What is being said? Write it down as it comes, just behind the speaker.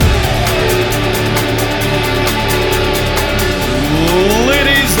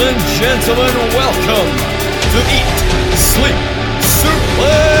gentlemen, welcome to Eat, Sleep,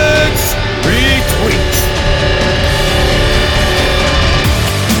 Suplex, Retweet.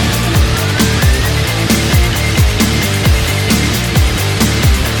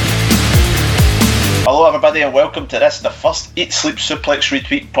 Hello everybody and welcome to this, the first Eat, Sleep, Suplex,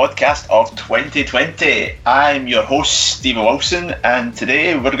 Retweet podcast of 2020. I'm your host, Stevie Wilson, and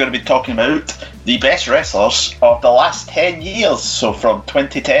today we're going to be talking about the best wrestlers of the last 10 years, so from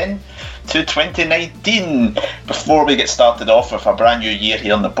 2010 to 2019. Before we get started off with a brand new year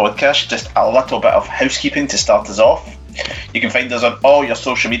here on the podcast, just a little bit of housekeeping to start us off. You can find us on all your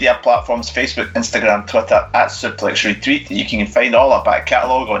social media platforms, Facebook, Instagram, Twitter, at Suplex Retweet. You can find all our back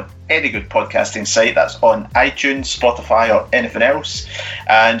catalogue on any good podcasting site that's on iTunes, Spotify or anything else.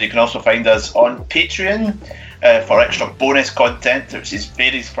 And you can also find us on Patreon for extra bonus content, which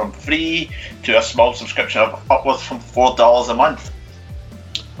varies from free to a small subscription of upwards from $4 a month.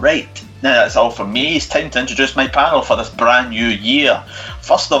 Right, now that's all from me. It's time to introduce my panel for this brand new year.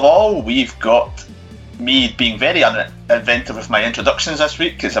 First of all, we've got me being very uninventive with my introductions this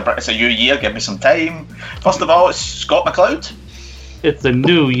week. It's a new year, give me some time. First of all, it's Scott McLeod. It's a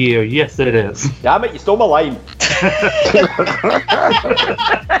new year, yes it is. Damn it, you stole my line.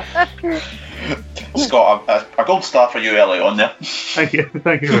 Scott, a gold star for you early on there. Thank you.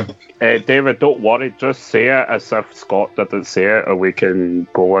 David, don't worry, just say it as if Scott didn't say it, and we can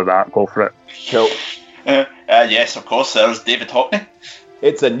go with that, go for it. Cool. Yes, of course, there's David Hockney.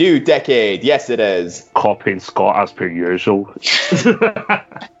 It's a new decade, yes it is. Copying Scott as per usual.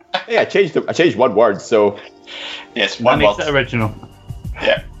 Yeah, I changed one word, so... Yes, one That makes word. it original.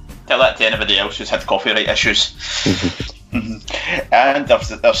 Yeah, tell that to anybody else who's had copyright issues. And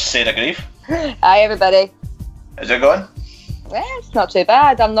there's Sarah Grieve. Hi everybody. How's it going? Well, it's not too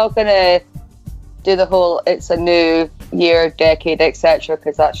bad. I'm not going to do the whole it's a new year, decade, etc.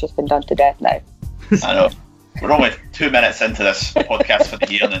 because that's just been done to death now. I know. We're only 2 minutes into this podcast for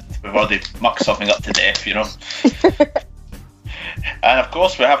the year and we've already mucked something up to death, you know. And of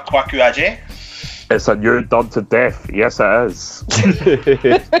course we have Kwaku Ajay. It's a new done to death, yes it is.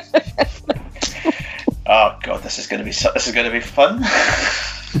 Oh god, this is going to be fun.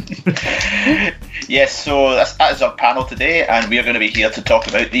 Yes, so that is our panel today, and we are going to be here to talk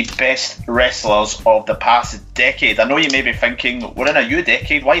about the best wrestlers of the past decade. I know you may be thinking, we're in a new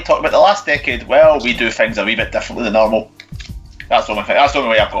decade, why are you talking about the last decade? Well, we do things a wee bit differently than normal. That's the only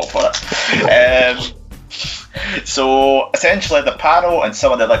way I've got for it. So essentially the panel and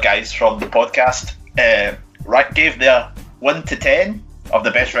some of the other guys from the podcast gave their 1 to 10 of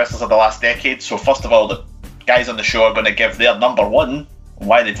the best wrestlers of the last decade. So first of all, the guys on the show are going to give their number one,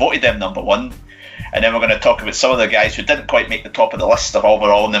 why they voted them number one, and then we're going to talk about some of the guys who didn't quite make the top of the list of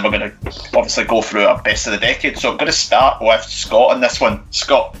overall, and then we're going to obviously go through our best of the decade. So I'm going to start with Scott on this one.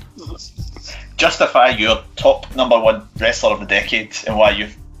 Scott, justify your top number one wrestler of the decade and why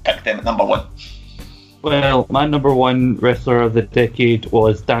you've picked them at number one. Well, my number one wrestler of the decade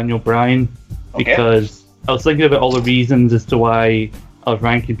was Daniel Bryan, because I was thinking about all the reasons as to why I was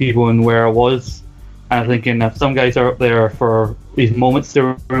ranking people and where I was. And I'm thinking if some guys are up there for these moments they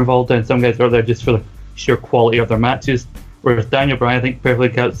were involved in, some guys are up there just for the sheer quality of their matches. Whereas Daniel Bryan, I think, perfectly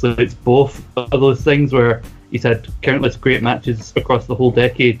encapsulates both of those things, where he's had countless great matches across the whole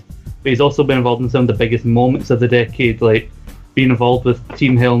decade, but he's also been involved in some of the biggest moments of the decade, like being involved with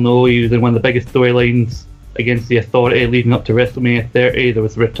Team Hell No. He was in one of the biggest storylines against the Authority leading up to WrestleMania 30. There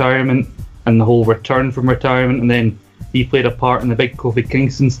was retirement and the whole return from retirement, and then he played a part in the big Kofi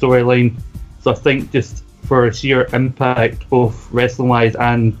Kingston storyline. So I think just for sheer impact, both wrestling-wise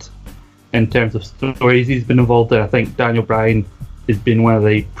and in terms of stories he's been involved in, I think Daniel Bryan has been one of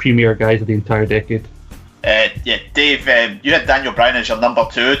the premier guys of the entire decade. Yeah, Dave, you had Daniel Bryan as your number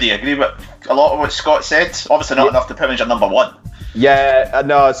two. Do you agree with a lot of what Scott said? Obviously not enough to put him as your number one. Yeah,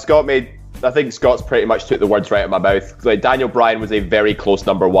 no, I think Scott's pretty much took the words right out of my mouth. Like, Daniel Bryan was a very close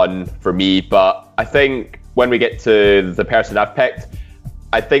number one for me, but I think when we get to the person I've picked,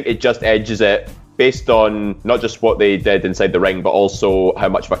 I think it just edges it based on not just what they did inside the ring, but also how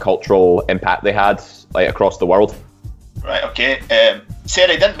much of a cultural impact they had, like, across the world. Right, okay.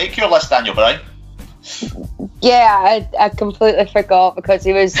 Sarah, didn't make your list, Daniel Bryan. Yeah, I completely forgot because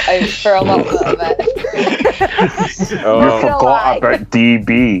he was out for a lot of it. You forgot about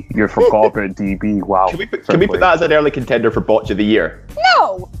DB. You forgot about DB. Wow. Can we put that as an early contender for Botch of the Year?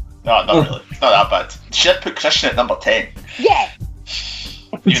 No! No, not really. Not that bad. She did put Christian at number 10. Yeah!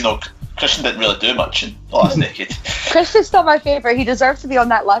 Even though Christian didn't really do much in the last decade. Christian's still my favourite. He deserves to be on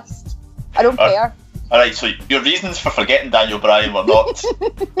that list. I don't care. Alright, so your reasons for forgetting Daniel Bryan were not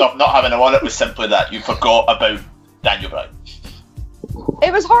having him on it was simply that you forgot about Daniel Bryan.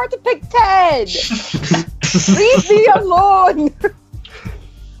 It was hard to pick 10. Leave me alone.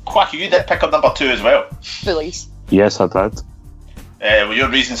 Quacky, you did pick up number 2 as well. Bullies. Yes, I did. Were your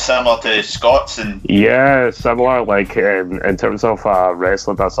reasons similar to Scott's? And Yeah, similar. Like in terms of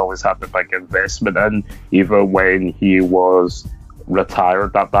wrestling, that's always had a big investment in. Even when he was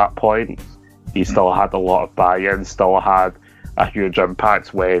retired at that point, he still had a lot of buy-in. Still had a huge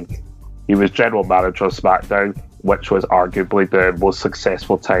impact when he was general manager of SmackDown, which was arguably the most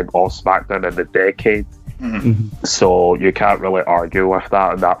successful time of SmackDown in the decade. So you can't really argue with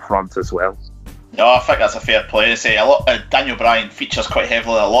that on that front as well. no, I think that's a fair play to say. A lot Daniel Bryan features quite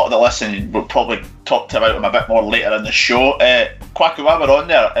heavily in a lot of the list, and we'll probably talk about him a bit more later in the show. Quacky, while we're on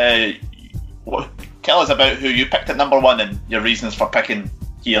there, tell us about who you picked at number 1 and your reasons for picking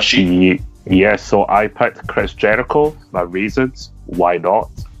he or she. Yeah, so I picked Chris Jericho. My reasons, why not?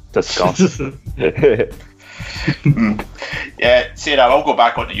 Discuss. Yeah, Sarah, I'll go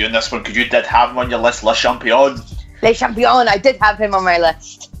back onto you on this one because you did have him on your list, Le Champion. Le Champion, I did have him on my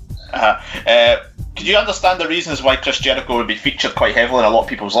list. Could you understand the reasons why Chris Jericho would be featured quite heavily in a lot of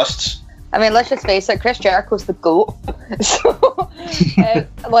people's lists? I mean, let's just face it, Chris Jericho's the GOAT. So,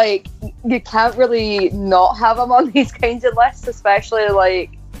 like, you can't really not have him on these kinds of lists, especially,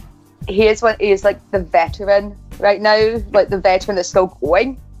 like, he's like the veteran right now, like the veteran that's still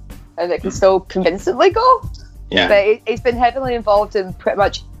going and that can still convincingly go. Yeah. But he's been heavily involved in pretty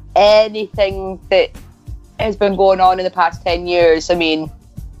much anything that has been going on in the past 10 years. I mean,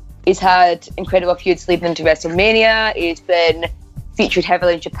 he's had incredible feuds leading into WrestleMania. He's been featured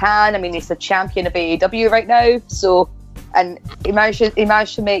heavily in Japan. I mean, he's the champion of AEW right now. So, and he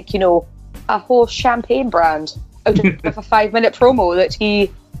managed to make, you know, a whole champagne brand out of a 5-minute promo that he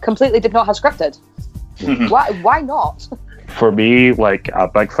completely did not have scripted. Why not? For me, like, a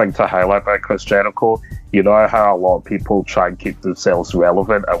big thing to highlight about Chris Jericho, you know how a lot of people try and keep themselves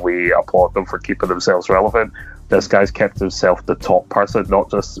relevant, and we applaud them for keeping themselves relevant. This guy's kept himself the top person,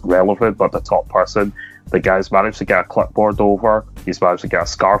 not just relevant, but the top person. The guy's managed to get a clipboard over, he's managed to get a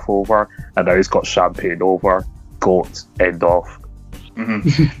scarf over, and now he's got champagne over. GOAT, end of.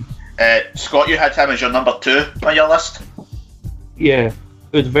 Scott, you had him as your number 2 on your list? Yeah,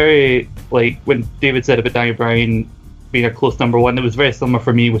 it was very, like, when David said about Daniel Bryan being a close number 1, it was very similar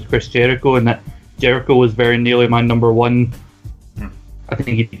for me with Chris Jericho, and that Jericho was very nearly my number 1. I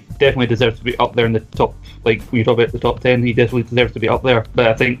think he definitely deserves to be up there in the top, like, when you talk about the top 10, he definitely deserves to be up there. But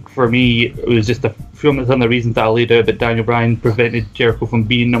I think for me, it was just some of the reasons that I laid out that Daniel Bryan prevented Jericho from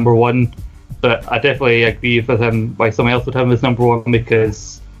being number 1. But I definitely agree with him why someone else would have him as number 1,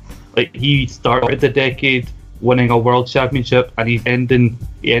 because, like, he started the decade winning a world championship, and he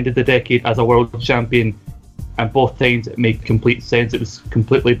ended the decade as a world champion, and both times it made complete sense. It was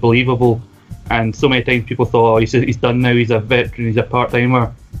completely believable, and so many times people thought, oh, he's done now, he's a veteran, he's a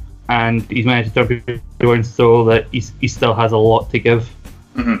part-timer, and he's managed to turn people around so that he still has a lot to give.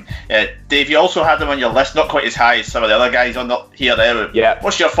 Dave, you also had him on your list, not quite as high as some of the other guys on here there. Yeah.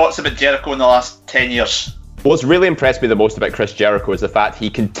 What's your thoughts about Jericho in the last 10 years? What's really impressed me the most about Chris Jericho is the fact he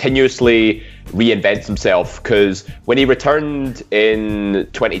continuously reinvents himself, because when he returned in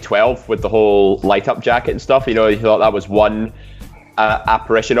 2012 with the whole light up jacket and stuff, you know, he thought that was one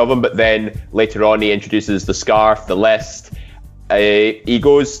apparition of him, but then later on he introduces the scarf, the list, he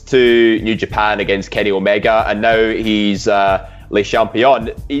goes to New Japan against Kenny Omega, and now he's Le Champion.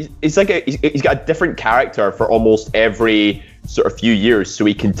 He's got a different character for almost every sort of few years, so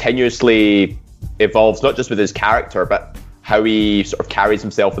he continuously evolves, not just with his character, but how he sort of carries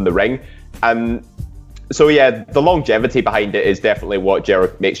himself in the ring. So yeah, the longevity behind it is definitely what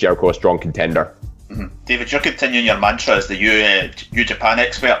makes Jericho a strong contender. David, you're continuing your mantra as the New Japan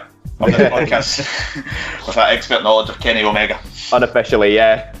expert on this podcast with that expert knowledge of Kenny Omega. Unofficially,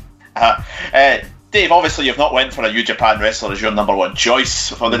 yeah. Dave, obviously you've not went for a New Japan wrestler as your number 1 choice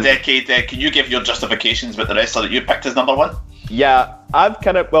for the decade. Can you give your justifications with the wrestler that you picked as number 1? Yeah,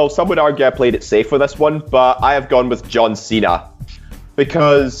 some would argue I played it safe with this one, but I have gone with John Cena,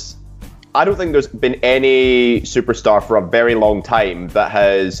 because I don't think there's been any superstar for a very long time that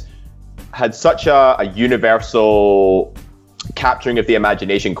has had such a universal capturing of the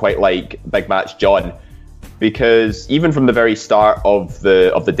imagination, quite like Big Match John. Because even from the very start of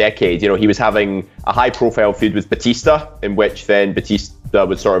the decade, you know, he was having a high-profile feud with Batista, in which then Batista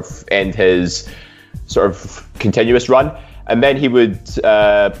would sort of end his sort of continuous run, and then he would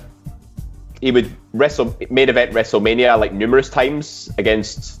main event WrestleMania like numerous times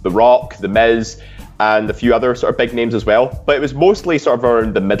against The Rock, The Miz, and a few other sort of big names as well. But it was mostly sort of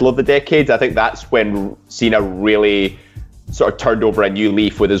around the middle of the decade. I think that's when Cena really sort of turned over a new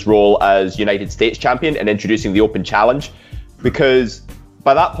leaf with his role as United States champion and introducing the Open Challenge. Because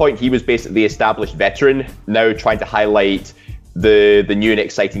by that point, he was basically the established veteran, now trying to highlight the new and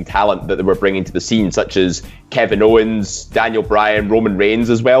exciting talent that they were bringing to the scene, such as Kevin Owens, Daniel Bryan, Roman Reigns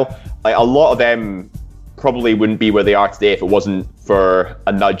as well. Like, a lot of them probably wouldn't be where they are today if it wasn't for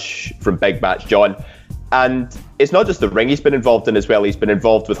a nudge from Big Match John. And it's not just the ring he's been involved in as well. He's been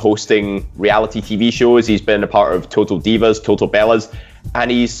involved with hosting reality TV shows. He's been a part of Total Divas, Total Bellas, and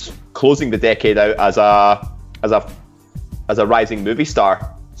he's closing the decade out as a rising movie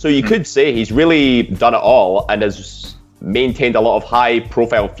star. So you could say he's really done it all and has maintained a lot of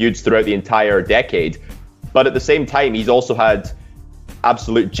high-profile feuds throughout the entire decade. But at the same time, he's also had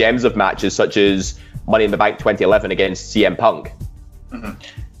absolute gems of matches, such as Money in the Bank 2011 against CM Punk.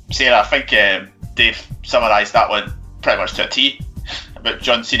 Sarah, I think Dave summarised that one pretty much to a T about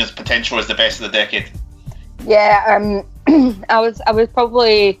John Cena's potential as the best of the decade. Yeah, I would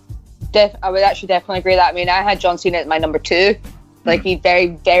probably definitely agree with that. I mean, I had John Cena at my number 2. Like, he very,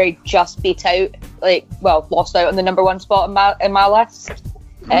 very just beat out, lost out on the number 1 spot in my list.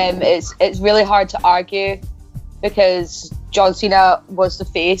 It's really hard to argue because John Cena was the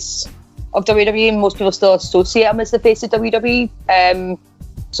face of WWE, and most people still associate him as the face of WWE.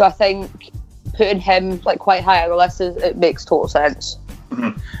 So I think putting him quite high on the list it makes total sense.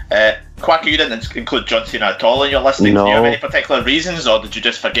 Quacker, you didn't include John Cena at all in your listing. No. Do you have any particular reasons, or did you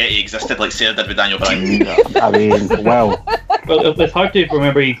just forget he existed like Sarah did with Daniel Bryan? I mean, well, it's hard to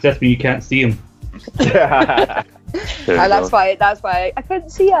remember he exists when you can't see him. That's why I couldn't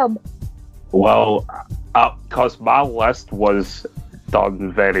see him. Well, because my list was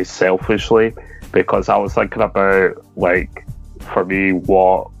done very selfishly, because I was thinking about, for me,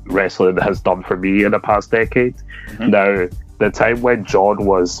 what wrestling has done for me in the past decade. Now, the time when John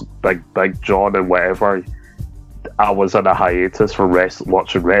was Big John and whatever, I was on a hiatus from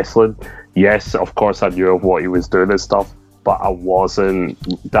watching wrestling. Yes, of course I knew of what he was doing and stuff, but I wasn't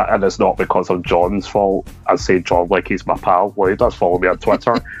that, and it's not because of John's fault. I say John like he's my pal. Well, he does follow me on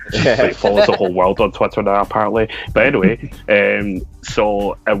Twitter. He follows the whole world on Twitter now, apparently. But anyway,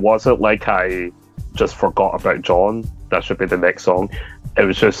 so it wasn't like I just forgot about John. That should be the next song. It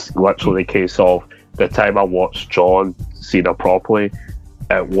was just literally a case of the time I watched John Cena properly,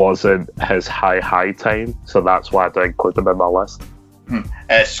 it wasn't his high time, so that's why I didn't include him in my list.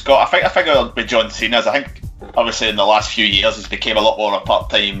 Scott, I think with John Cena, I think obviously in the last few years he's became a lot more a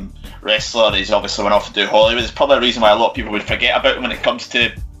part-time wrestler. He's obviously went off to do Hollywood. It's probably a reason why a lot of people would forget about him when it comes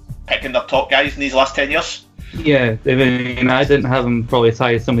to picking their top guys in these last 10 years. Yeah, I mean, I didn't have him probably as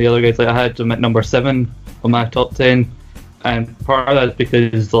high as some of the other guys. Like, I had him at number 7 on my top 10, and part of that is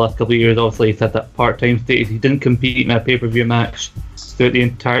because the last couple of years, obviously, he's had that part-time status. He didn't compete in a pay-per-view match throughout the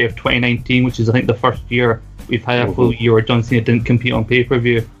entirety of 2019, which is, I think, the first year we've had a full year where John Cena didn't compete on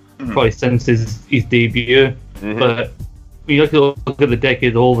pay-per-view, probably since his debut. But when you look at the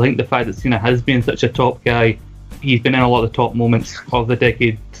decade as a whole, I think the fact that Cena has been such a top guy, he's been in a lot of the top moments of the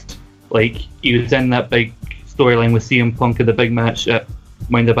decade. Like, he was in that big storyline with CM Punk in the big match at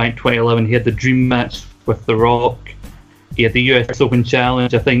Money in the Bank 2011. He had the dream match with The Rock. He had the US Open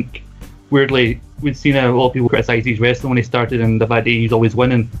Challenge. I think, weirdly, we've seen a lot of people criticise his wrestling when he started, and the fact that he's always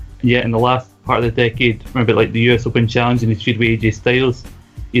winning. And yet, in the last part of the decade, remember, like the US Open Challenge and his feud with AJ Styles,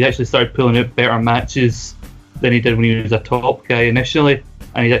 he's actually started pulling out better matches than he did when he was a top guy initially,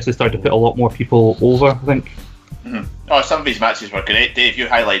 and he's actually started to put a lot more people over, I think. Oh, some of his matches were great. Dave, you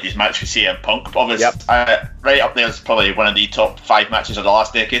highlighted his match with CM Punk. Obviously, right up there is probably one of the top 5 matches of the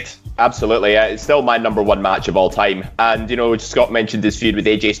last decade. Absolutely, it's still my number 1 match of all time. And, you know, Scott mentioned his feud with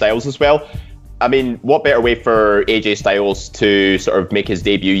AJ Styles as well. I mean, what better way for AJ Styles to sort of make his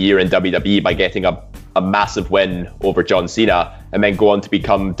debut year in WWE by getting a massive win over John Cena and then go on to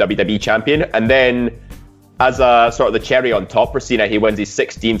become WWE champion. And then, as a sort of the cherry on top for Cena, he wins his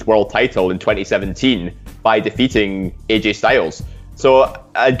 16th world title in 2017 by defeating AJ Styles. So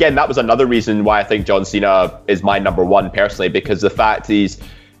again, that was another reason why I think John Cena is my number 1 personally, because the fact he's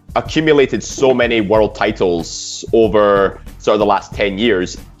accumulated so many world titles over sort of the last 10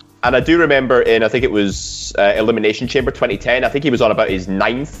 years. And I do remember in, I think it was Elimination Chamber 2010, I think he was on about his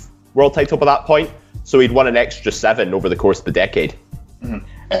 9th world title by that point. So he'd won an extra 7 over the course of the decade.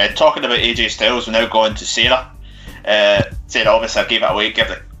 Talking about AJ Styles, we're now going to Sarah. Sarah, obviously I gave it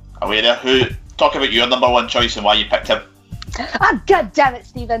away, there. Talk about your number 1 choice and why you picked him. Ah, God damn it,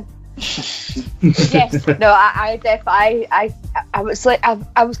 Stephen. Yes, no, I was like,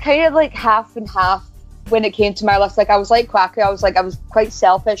 I was kind of like half and half when it came to my list. Like, I was like Quacker, I was quite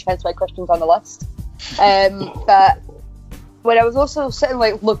selfish, hence why Christian's on the list. But when I was also sitting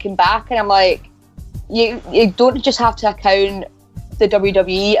like looking back, and I'm like, you don't just have to account the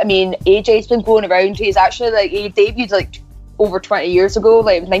WWE. I mean, AJ's been going around. He's actually like, he debuted like over 20 years ago,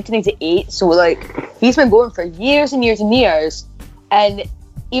 like it was 1988, so like he's been going for years and years and years, and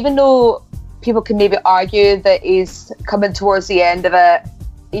even though people can maybe argue that he's coming towards the end of it,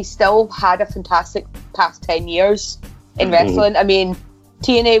 he still had a fantastic past 10 years in wrestling. I mean,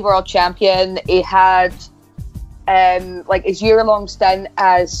 TNA World Champion, he had like his year-long stint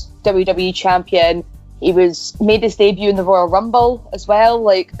as WWE Champion. He made his debut in the Royal Rumble as well,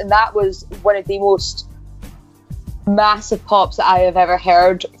 like, and that was one of the most massive pops that I have ever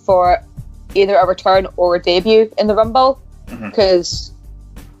heard for either a return or a debut in the Rumble, because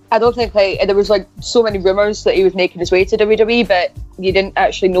I don't think, like, there was like so many rumors that he was making his way to WWE, but you didn't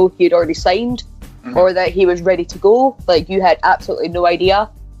actually know he had already signed or that he was ready to go. Like, you had absolutely no idea.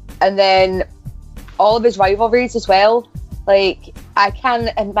 And then all of his rivalries as well. Like, I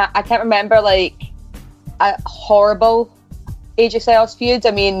can't remember like a horrible AJ Styles feud.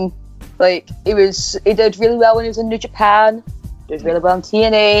 I mean, like, he did really well when he was in New Japan, did really well in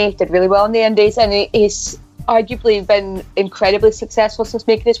TNA, did really well in the Indies, and he's arguably been incredibly successful since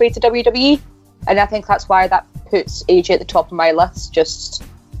making his way to WWE. And I think that's why that puts AJ at the top of my list, just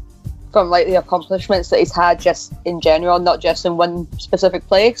from like the accomplishments that he's had just in general, not just in one specific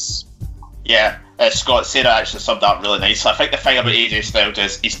place. Yeah, Scott, Sarah actually summed that up really nicely. I think the thing about AJ Styles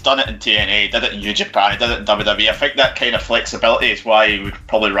is he's done it in TNA, did it in New Japan, he did it in WWE. I think that kind of flexibility is why he would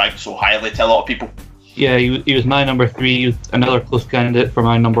probably rank so highly to a lot of people. Yeah, he was my number 3. He was another close candidate for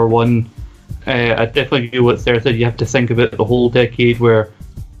my number 1. I definitely agree with what Sarah said. You have to think about the whole decade where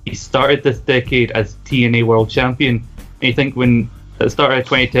he started this decade as TNA World Champion. And you think when at the start of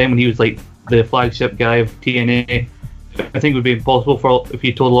 2010, when he was like the flagship guy of TNA, I think it would be impossible if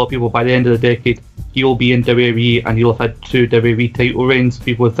you told a lot of people by the end of the decade he'll be in WWE and he'll have had 2 WWE title reigns.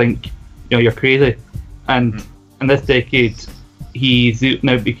 People would think, you're crazy. And in this decade, he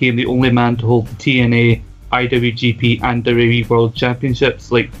now became the only man to hold the TNA, IWGP, and WWE World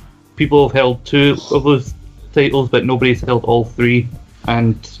Championships. Like, people have held 2 of those titles, but nobody's held all 3.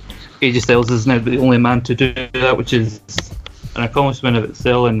 And AJ Styles is now the only man to do that, which is an accomplishment of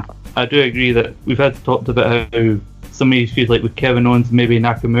itself. And I do agree that we've had talked about how some of these feuds, like with Kevin Owens and maybe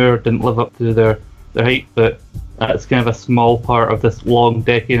Nakamura, didn't live up to their height, but that's kind of a small part of this long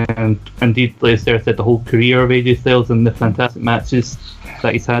decade, and indeed, like Sarah said, the whole career of AJ Styles and the fantastic matches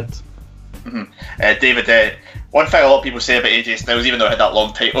that he's had. David, one thing a lot of people say about AJ Styles, even though he had that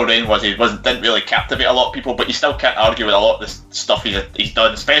long title reign, was he didn't really captivate a lot of people, but you still can't argue with a lot of the stuff he's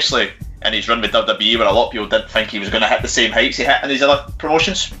done, especially in his run with WWE, where a lot of people didn't think he was going to hit the same heights he hit in these other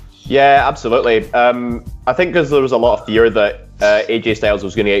promotions. Yeah, absolutely. I think because there was a lot of fear that AJ Styles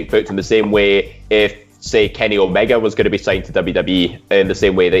was going to get booked in the same way if, say, Kenny Omega was going to be signed to WWE in the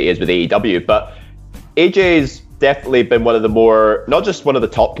same way that he is with AEW. But AJ's definitely been one of the more, not just one of the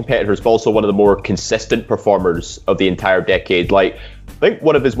top competitors, but also one of the more consistent performers of the entire decade. Like, I think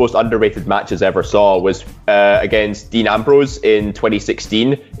one of his most underrated matches I ever saw was against Dean Ambrose in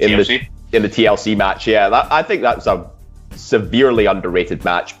 2016 in the TLC match. Yeah, I think that's a severely underrated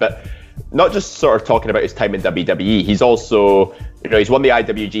match. But not just sort of talking about his time in WWE, he's also, he's won the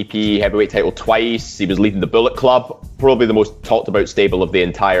IWGP heavyweight title twice. He was leading the Bullet Club, probably the most talked about stable of the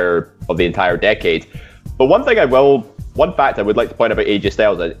entire decade. But one fact I would like to point out about AJ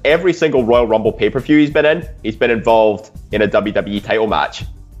Styles is every single Royal Rumble pay-per-view he's been involved in a WWE title match.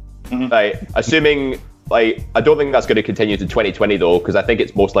 Like, assuming, like, I don't think that's going to continue to 2020 though, because I think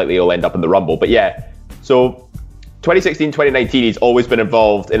it's most likely he'll end up in the Rumble. But yeah, so 2016, 2019, he's always been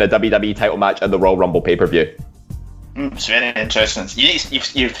involved in a WWE title match and the Royal Rumble pay-per-view. It's very interesting.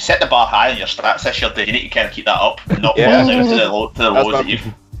 You've set the bar high in your stats this year, Dave. You need to kind of keep that up and not fall down to the lows that you've...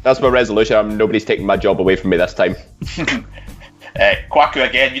 That's my resolution. Nobody's taking my job away from me this time. Kwaku,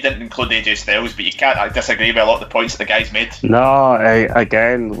 again, you didn't include AJ Styles, but you can't disagree with a lot of the points that the guys made. No,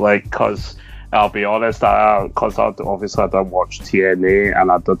 again, like, because I'll be honest, because I didn't watch TNA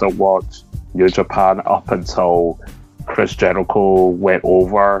and I didn't watch New Japan up until Chris Jericho went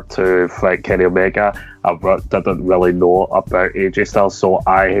over to fight Kenny Omega. I didn't really know about AJ Styles, so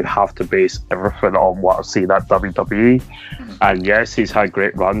I have to base everything on what I've seen at WWE. And yes, he's had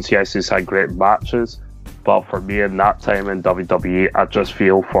great runs, yes, he's had great matches, but for me in that time in WWE, I just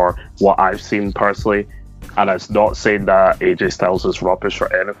feel for what I've seen personally, and it's not saying that AJ Styles is rubbish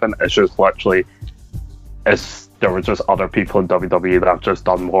or anything, it's just literally, there were just other people in WWE that have just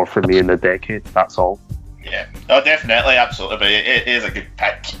done more for me in the decade, that's all. Yeah, no, definitely, absolutely, but it is a good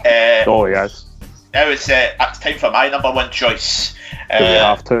pick. Oh, yes. Now it's time for my number 1 choice. Do we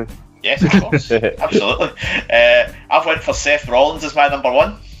have to? Yes, of course, absolutely. I've went for Seth Rollins as my number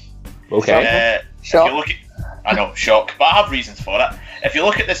 1. Okay. Shock. I know, shock, but I have reasons for it. If you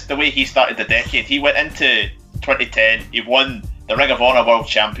look at the way he started the decade, he went into 2010, he won the Ring of Honor World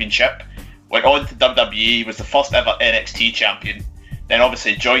Championship, went on to WWE, he was the first ever NXT champion, then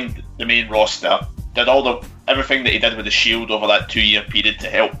obviously joined the main roster, did everything that he did with the Shield over that 2-year period to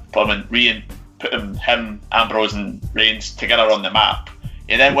help him and put him, Ambrose and Reigns together on the map.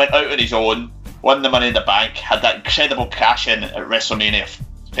 He then went out on his own, won the Money in the Bank, had that incredible cash in at WrestleMania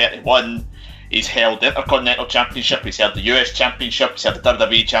 31. He's held the Intercontinental Championship, he's held the US Championship, he's held the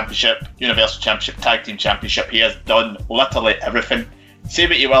WWE Championship, Universal Championship, Tag Team Championship. He has done literally everything. Say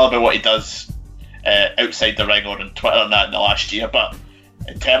what you will about what he does outside the ring or on Twitter and that in the last year, but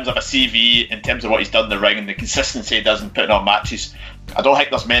in terms of a CV, in terms of what he's done in the ring and the consistency he does in putting on matches, I don't think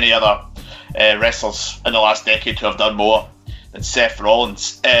there's many other wrestlers in the last decade who have done more than Seth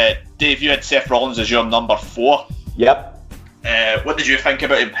Rollins. Dave, you had Seth Rollins as your number 4. Yep. What did you think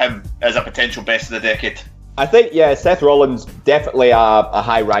about him as a potential best of the decade? I think, Seth Rollins definitely a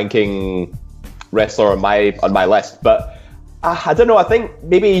high-ranking wrestler on my list, but I don't know. I think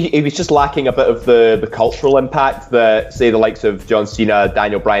maybe he was just lacking a bit of the cultural impact that, say, the likes of John Cena,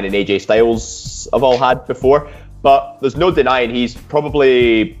 Daniel Bryan, and AJ Styles have all had before. But there's no denying he's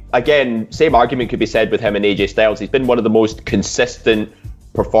probably, again, same argument could be said with him and AJ Styles. He's been one of the most consistent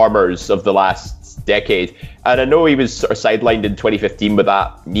performers of the last decade. And I know he was sort of sidelined in 2015 with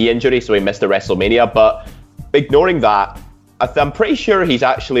that knee injury, so he missed a WrestleMania. But ignoring that, I'm pretty sure he's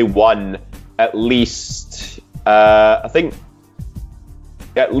actually won at least, I think,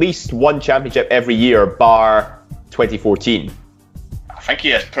 at least one championship every year, bar 2014. I think he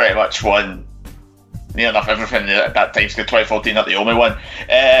has pretty much won near enough everything at that time. 2014 not the only one.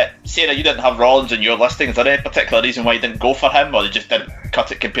 Sarah, you didn't have Rollins in your listing. Is there any particular reason why you didn't go for him, or you just didn't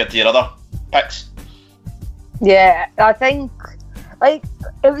cut it compared to your other picks? Yeah, I think it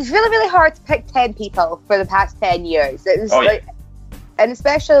was really, really hard to pick 10 people for the past 10 years. It was and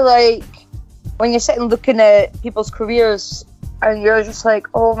especially when you're sitting looking at people's careers and you're just like,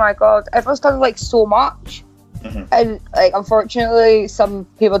 oh my god, everyone's done so much. Mm-hmm. And unfortunately some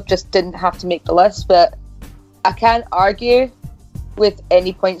people just didn't have to make the list, but I can't argue with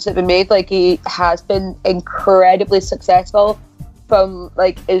any points that have been made. He has been incredibly successful from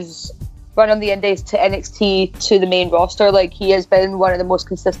his run on the Indies to NXT to the main roster. He has been one of the most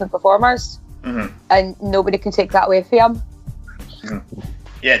consistent performers. Mm-hmm. And nobody can take that away from him. Mm-hmm.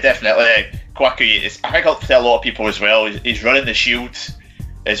 Yeah, definitely. Kwaku, I think I'll tell a lot of people as well, he's running the Shield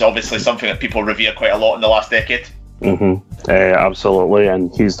is obviously something that people revere quite a lot in the last decade. Absolutely,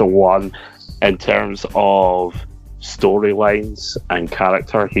 and he's the one, in terms of storylines and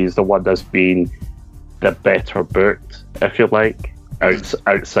character, he's the one that's been the better booked, if you like,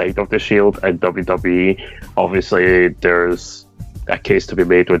 outside of the Shield and WWE. Obviously, there's a case to be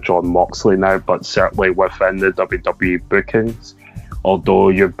made with Jon Moxley now, but certainly within the WWE bookings, although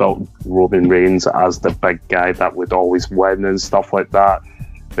you built Roman Reigns as the big guy that would always win and stuff like that,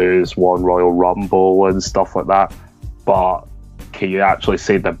 who's won Royal Rumble and stuff like that, but can you actually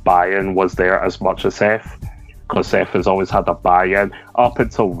say the buy-in was there as much as Seth? Because Seth has always had a buy-in. Up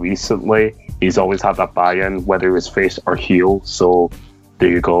until recently, he's always had a buy-in, whether he was face or heel, so there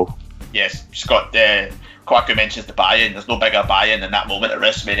you go. Yes, Scott, Kwaku mentions the buy-in. There's no bigger buy-in than that moment at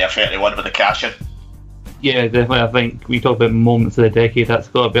WrestleMania 31 with the cash-in. Yeah, definitely. I think we talk about moments of the decade, that's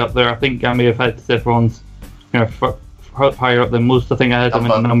got to be up there. I think I may have had Seth Rollins higher up than most. I think I had him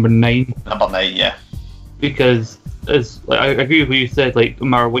at number 9. Number 9, yeah. Because I agree with what you said. No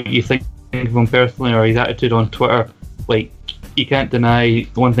matter what you think of him personally or his attitude on Twitter, you can't deny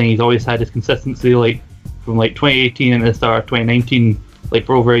one thing he's always had is consistency. From 2018 and the start of 2019,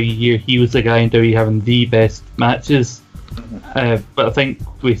 for over a year, he was the guy in WWE having the best matches. But I think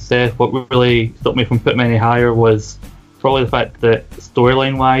with Seth, what really stopped me from putting him any higher was probably the fact that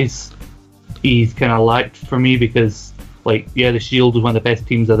storyline wise, he's kind of lacked for me, because the Shield was one of the best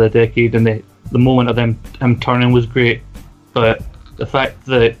teams of the decade, and the moment of him turning was great, but the fact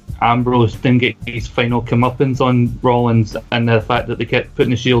that Ambrose didn't get his final comeuppance on Rollins, and the fact that they kept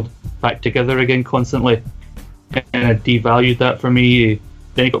putting the Shield back together again constantly, kind of devalued that for me.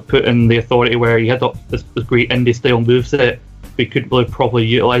 Then he got put in the Authority, where he had this great indie style moveset, but he couldn't really properly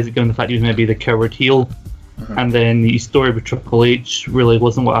utilise it given the fact he was going to be the coward heel. Mm-hmm. And then his story with Triple H really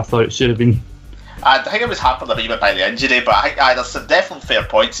wasn't what I thought it should have been. I think it was hampered a wee bit by the injury, but I think there's some definitely fair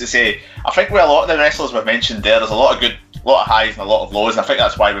points to say. I think with a lot of the wrestlers we've mentioned there's a lot of highs and a lot of lows, and I think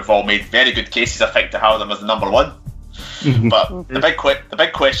that's why we've all made very good cases, I think, to have them as the number 1. Mm-hmm. But the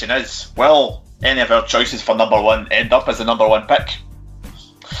big question is, will any of our choices for number 1 end up as the number 1 pick?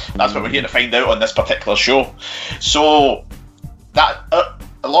 That's what we're here to find out on this particular show. So that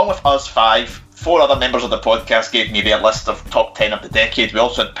along with us 5, 4 other members of the podcast gave me their list of top 10 of the decade. We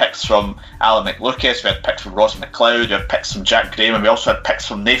also had picks from Alan McLucas, we had picks from Ross McLeod, we had picks from Jack Graham, and we also had picks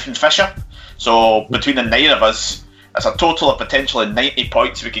from Nathan Fisher. So between the 9 of us, that's a total of potentially 90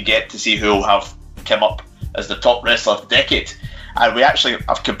 points we could get to see who will have come up as the top wrestler of the decade. And we actually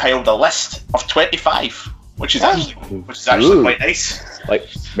have compiled a list of 25, which is actually quite nice. Like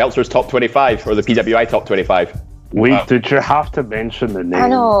Meltzer's top 25 or the PWI top 25. Wait, did you have to mention the name? I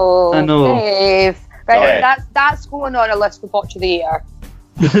know. Dave. Right, Yeah. that's going on a list for Botch of the Year.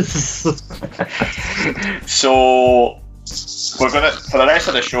 So we're gonna, for the rest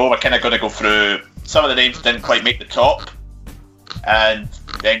of the show, we're kind of going to go through some of the names that didn't quite make the top, and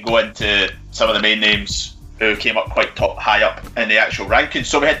then go into some of the main names who came up quite high up in the actual rankings.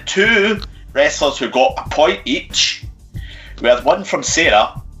 So we had 2 wrestlers who got a point each. We had one from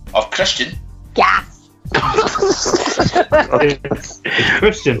Sarah of Christian. Gas. It's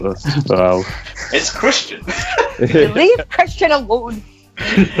Christian. Well, It's Christian. Leave Christian alone.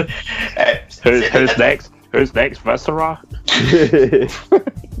 who's next? Who's next? Viscera?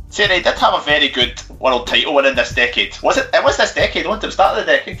 Sarah did have a very good world title win in this decade. Was it? It was this decade, wasn't it? The start of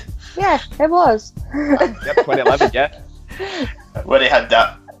the decade. Yeah, it was. Yep, 2011, yeah. Where he had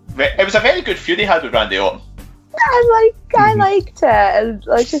that. It was a very good feud he had with Randy Orton. I liked it. And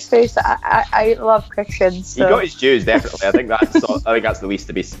let's just face it, I love Christian. He So. got his dues, definitely. I think that's the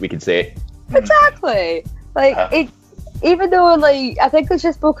least we can say. Exactly. Even though I think it's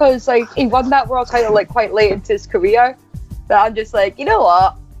just because he won that world title quite late into his career that I'm just you know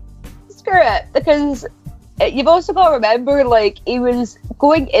what, screw it, because you've also got to remember he was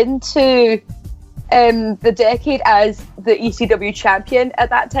going into the decade as the ECW champion at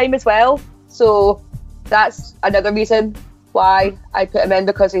that time as well, so that's another reason why I put him in,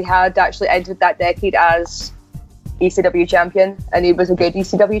 because he had actually entered that decade as ECW champion and he was a good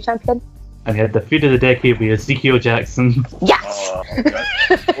ECW champion. And he had the feud of the decade with Ezekiel Jackson. Yes. Oh,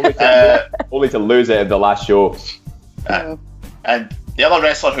 okay. Only to lose it in the last show. And the other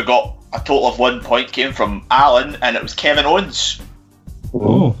wrestler who got a total of 1 point came from Alan, and it was Kevin Owens.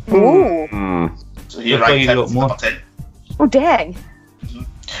 Oh. Ooh. So he Looks like ranked he in got as more. number 10. Oh dang.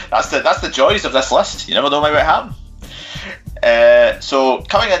 That's the joys of this list. You never know what might happen. So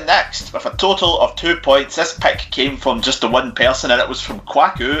coming in next with a total of 2 points, this pick came from just the one person, and it was from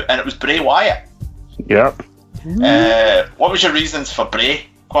Kwaku, and it was Bray Wyatt. Yep. What was your reasons for Bray,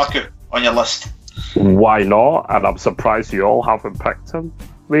 Kwaku, on your list? Why not? And I'm surprised you all haven't picked him.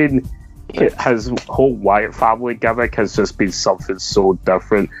 I mean, his whole Wyatt family gimmick has just been something so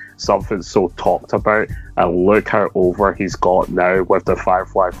different, something so talked about, and look how over he's got now with the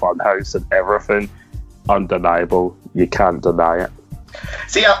Firefly Funhouse and everything. Undeniable. You can't deny it.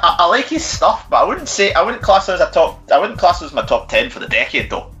 See, I like his stuff, but I wouldn't class it as my top 10 for the decade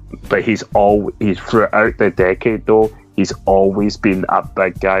though. But he's throughout the decade though, he's always been a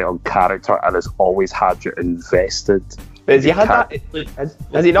big guy on character and has always had you invested. But has he had that?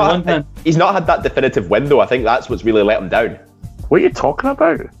 Has he not? He's not had that definitive win though. I think that's what's really let him down. What are you talking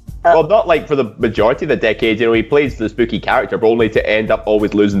about? Well, not for the majority of the decade. He plays the spooky character, but only to end up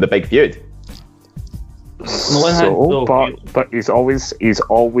always losing the big feud. But he's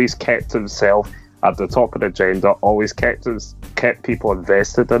always kept himself at the top of the agenda, always kept people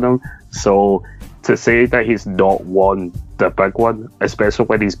invested in him. So to say that he's not won the big one, especially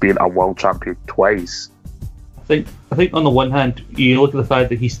when he's been a world champion twice. I think on the one hand, you look at the fact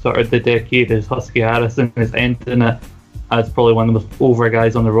that he started the decade as Husky Harrison and is ending it as probably one of the most over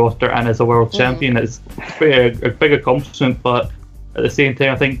guys on the roster and as a world champion. It's a big accomplishment, but at the same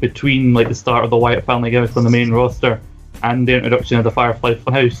time, I think between the start of the Wyatt family gimmick on the main roster and the introduction of the Firefly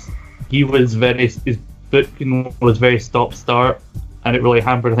Funhouse, his booking was very stop-start, and it really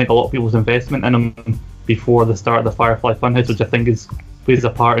hampered, I think, a lot of people's investment in him before the start of the Firefly Funhouse, which I think plays a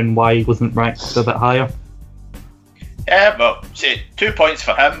part in why he wasn't ranked a bit higher. Yeah, well, see, 2 points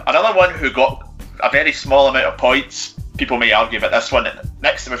for him. Another one who got a very small amount of points, people may argue about this one,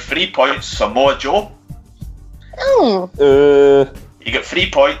 next to him with 3 points, Samoa Joe. He got 3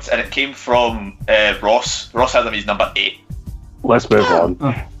 points, and it came from Ross. Ross had him as number 8. Let's move on.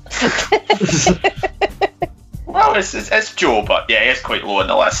 Well, it's Joe, but yeah, he's quite low on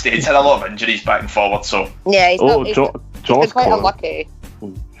the list. He's had a lot of injuries back and forward, so. Yeah, he's Joe's quite close. unlucky.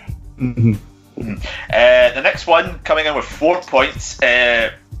 Mm-hmm. The next one coming in with 4 points.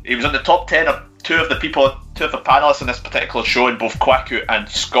 He was on the top 10 of two of the panelists in this particular show, in both Kwaku and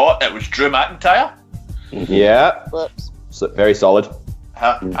Scott. It was Drew McIntyre. Yeah. Whoops. So, very solid.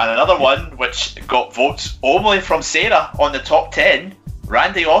 And another one which got votes only from Sarah on the top 10,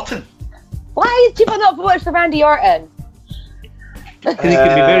 Randy Orton. Why is people not voting for Randy Orton? Because he can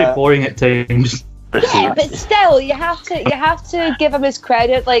be very boring at times. Yeah, but still, you have to give him his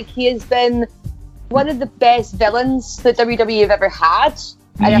credit. Like, he has been one of the best villains that WWE have ever had,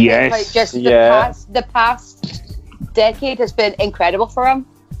 and I think like just the past decade has been incredible for him.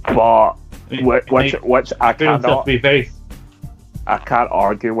 But which I cannot Be very. I can't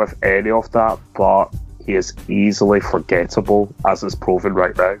argue with any of that, but he is easily forgettable, as is proven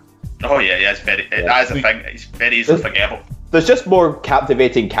right now. Oh yeah, that is a thing. It's very easily forgettable. There's just more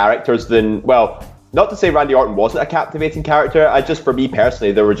captivating characters than, well, not to say Randy Orton wasn't a captivating character. For me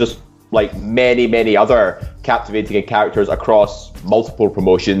personally, there were just like many other captivating characters across multiple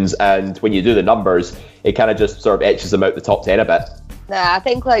promotions, and when you do the numbers, it kind of just sort of etches them out the top 10 a bit. Nah, I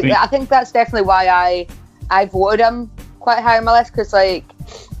think that's definitely why I voted him quite high on my list, because like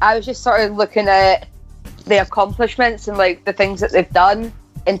I was just sort of looking at the accomplishments and like the things that they've done,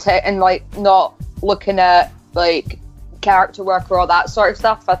 and like not looking at like character work or all that sort of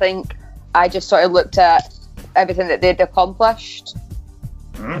stuff. I think I just sort of looked at everything that they'd accomplished.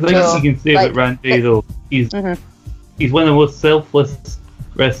 I think you can say about Randy though, he's one of the most selfless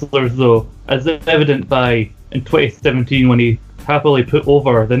wrestlers though, as evident by in 2017 when he happily put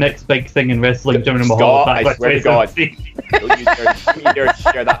over the next big thing in wrestling, Jinder Mahal. I swear to God, don't you dare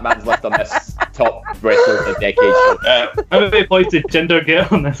share that man's list on this top wrestler of the decade. How many points did Jinder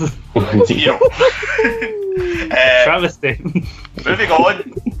get on this? Zero. Travesty. Moving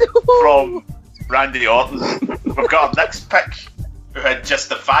on from Randy Orton, we've got our next pick, who had just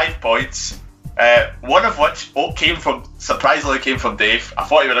the 5 points, one of which surprisingly came from Dave. I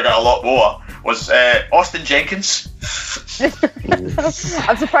thought he would have got a lot more. Was Austin Jenkins.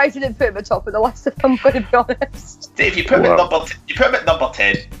 I'm surprised you didn't put him at the top of the list, if I'm going to be honest. Dave, you put him at number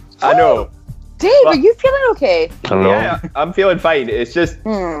 10. I know. Dave, are you feeling okay? Hello. Yeah, I'm feeling fine. It's just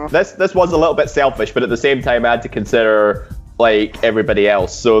this was a little bit selfish, but at the same time, I had to consider like everybody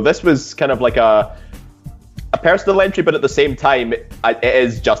else. So this was kind of like a personal entry, but at the same time, it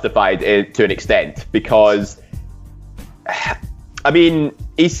is justified to an extent, because I mean,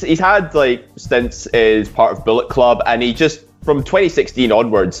 he's had like stints as part of Bullet Club, and he just from 2016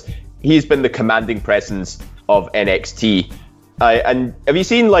 onwards, he's been the commanding presence of NXT. And have you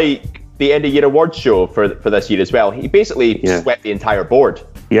seen like the end of year awards show for this year as well? He basically swept the entire board.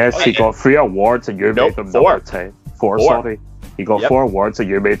 Yes, he got 3 awards, and you made him number 10. Four. Sorry, he got 4 awards, and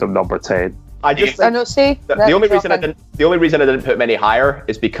you made him number 10. The only reason I didn't put him any higher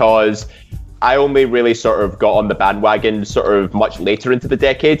is because I only really sort of got on the bandwagon sort of much later into the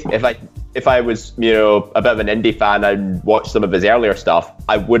decade. If I was, you know, a bit of an indie fan and watched some of his earlier stuff,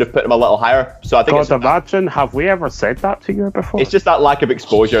 I would have put him a little higher. So I think imagine, have we ever said that to you before? It's just that lack of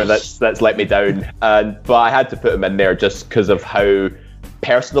exposure that's let me down. But I had to put him in there just because of how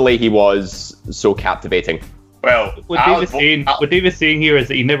personally he was so captivating. Well, what David's saying here is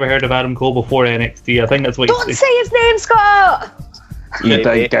that he never heard of Adam Cole before NXT. I think that's what Don't say his name, Scott! He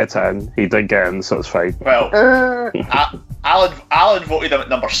did get in. He did get in, so it's fine. Well, Alan voted him at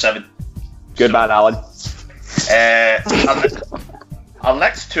number 7. Good man, Alan. Our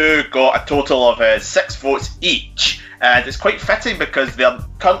next two got a total of 6 votes each, and it's quite fitting because they're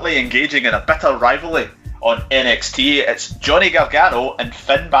currently engaging in a bitter rivalry on NXT. It's Johnny Gargano and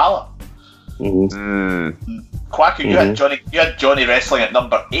Finn Balor. Quacker, you had Johnny wrestling at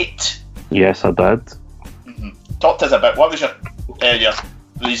number 8. Yes, I did. Talk to us about what was your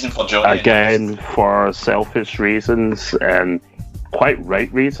reason for Johnny? Again, for selfish reasons and quite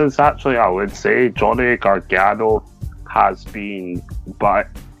right reasons, actually, I would say Johnny Gargano has been, but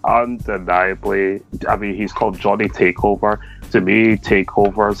undeniably, I mean, he's called Johnny Takeover. To me,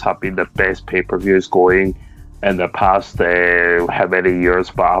 takeovers have been the best pay-per-views going in the past how many years,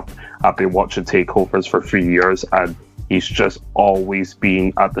 but I've been watching takeovers for 3 years, and he's just always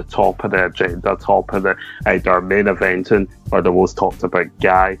been at the top of the agenda, top of the either main eventing or the most talked about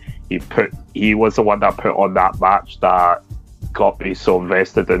guy. He was the one that put on that match that got me so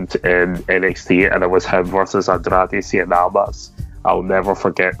invested in NXT, and it was him versus Andrade Cien Almas. I'll never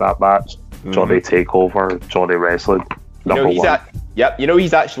forget that match. Johnny Takeover, Johnny Wrestling, number 1.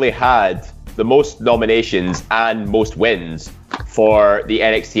 He's actually had the most nominations and most wins for the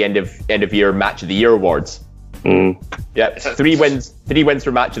NXT end of year Match of the Year awards. Yeah, 3 wins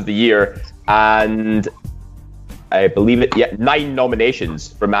for Match of the Year, and I believe 9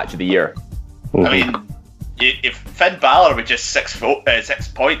 nominations for Match of the Year. I mean, if Finn Balor with just 6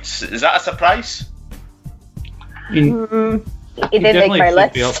 points, is that a surprise? He didn't make my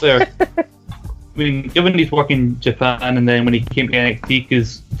list. Be up there. I mean, given he's working in Japan, and then when he came to NXT,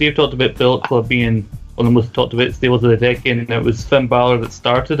 because Dave talked about Bullet Club being one of the most talked about stables of the decade, and it was Finn Balor that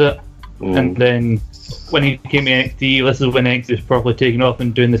started it. And then when he came to NXT, this is when NXT was properly taking off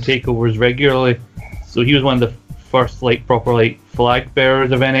and doing the takeovers regularly. So he was one of the first like proper like flag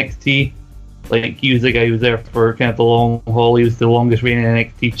bearers of NXT. Like he was the guy who was there for kind of the long haul. He was the longest reigning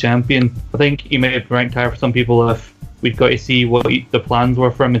NXT champion. I think he might have ranked higher for some people if we'd got to see what the plans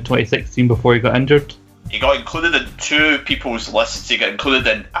were for him in 2016 before he got injured. He got included in two people's lists. He got included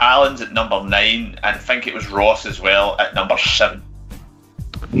in Allen's at number 9, and I think it was Ross as well at number 7.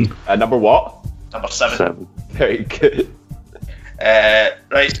 Number what? Number 7. Very good.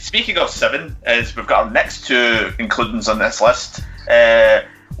 Right, speaking of 7, is we've got our next two includings on this list.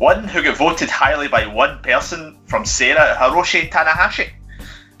 One who got voted highly by one person from Sarah, Hiroshi Tanahashi.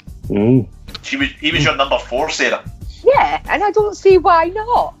 He was your number 4, Sarah. Yeah, and I don't see why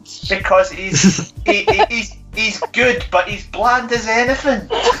not. Because he's good, but he's bland as anything.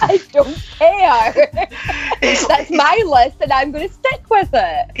 I don't care. That's my list, and I'm going to stick with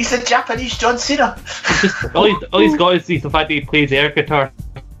it. He's a Japanese John Cena. all he's got is the fact that he plays air guitar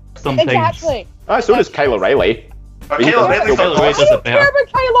sometimes. Exactly. So does Kyle O'Reilly. Kyle O'Reilly does it better. Remember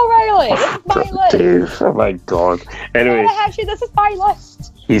Kyle O'Reilly? This is my list. Dave, oh my god. Anyway, Tanahashi, this is my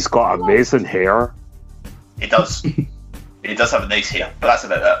list. he's got amazing hair. He does. He does have a nice hair, but that's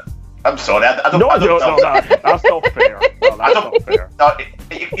about it. I'm sorry, I don't No, know. that's not fair. No, that's not fair. No,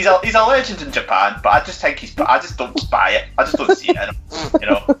 he's a legend in Japan, but I just think I just don't buy it. I just don't see it in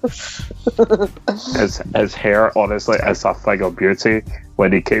him, His hair, honestly, is a thing of beauty.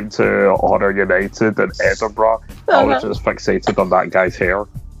 When he came to Honor United in Edinburgh, I was just fixated on that guy's hair.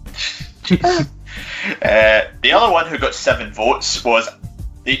 The other one who got 7 votes was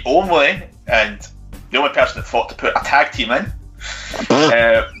the only person that thought to put a tag team in.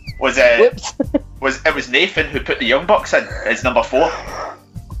 Was Nathan who put the Young Bucks in as number 4.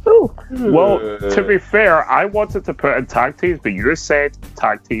 Well, to be fair, I wanted to put in tag teams, but you said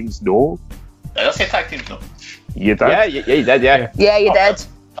tag teams no. Did I say tag teams no? You did? Yeah, you did, yeah. Yeah, you did.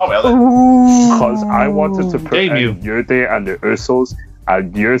 Oh well then. Because I wanted to put in New Day and the Usos,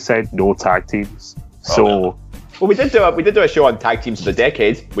 and you said no tag teams. So, well, we did do a show on tag teams of the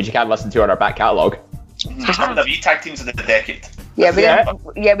decade, which you can listen to on our back catalogue. WWE tag teams in the decade. Yeah, we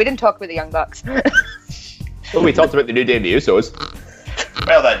didn't talk about the Young Bucks. Well, we talked about the New Day and the Usos.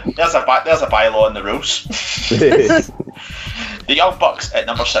 Well then, there's a bylaw in the rules. The Young Bucks at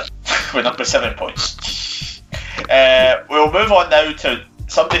number 7 with number 7 points. We'll move on now to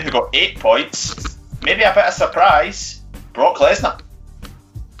somebody who got 8 points. Maybe a bit of surprise, Brock Lesnar.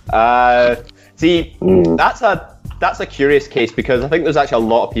 See, that's a curious case because I think there's actually a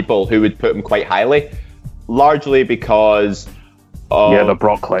lot of people who would put him quite highly, largely because of the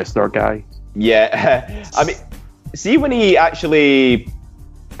Brock Lesnar guy. Yeah, I mean, see when he actually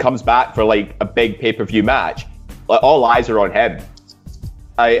comes back for like a big pay-per-view match, like, all eyes are on him.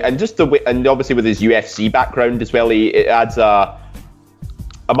 And just the way, and obviously with his UFC background as well, it adds a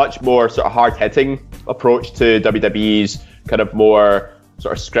much more sort of hard-hitting approach to WWE's kind of more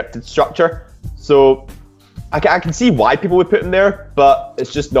sort of scripted structure. So I can see why people would put him there, but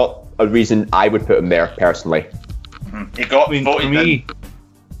it's just not a reason I would put him there personally. He got voted for me.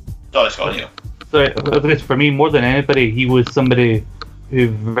 For me, more than anybody, he was somebody who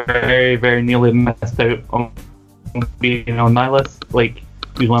very, very nearly missed out on being on my list. Like,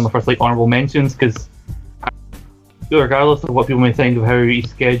 he was one of my first honourable mentions because, regardless of what people may think of how he's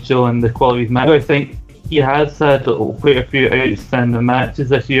scheduled and the quality of his match, I think he has had quite a few outstanding matches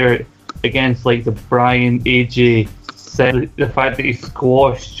this year against the Bryan, AJ, the fact that he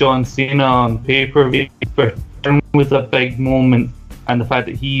squashed John Cena on pay-per-view was a big moment, and the fact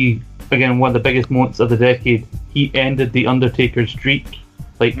that he, again, one of the biggest moments of the decade, he ended the Undertaker streak.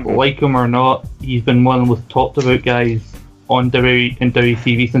 Like him or not, he's been one of the most talked about guys on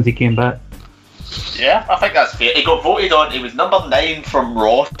WCW since he came back. Yeah, I think that's fair. He got voted on. He was number 9 from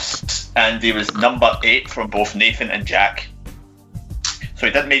Ross, and he was number 8 from both Nathan and Jack. So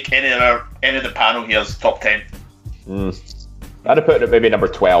he didn't make any of the panel here's top 10. I'd have put it at maybe number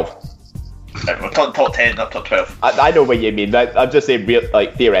 12. We're talking top 10, not top 12. I know what you mean. I'm just saying,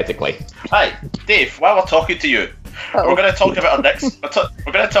 theoretically. Hi, Dave. While we're talking to you, we're going to talk about our next.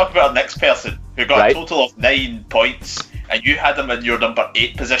 We're going to talk about our next person who got a total of 9 points, and you had him in your number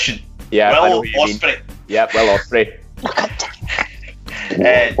 8 position. Yeah, Will Ospreay. Yeah, Will Ospreay.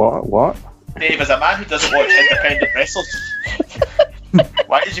 What? Dave, as a man who doesn't watch independent wrestlers,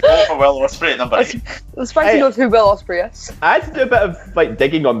 why did you go for Will Ospreay at number 8? I was trying to know who Will Ospreay is. I had to do a bit of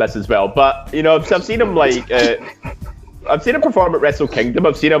digging on this as well, but I've seen him I've seen him perform at Wrestle Kingdom.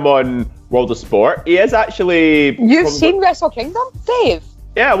 I've seen him on World of Sport. He is actually. You've seen Wrestle Kingdom, Dave?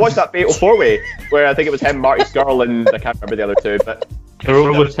 Yeah, I watched that Fatal 4-Way where I think it was him, Marty Scurll, and I can't remember the other two, but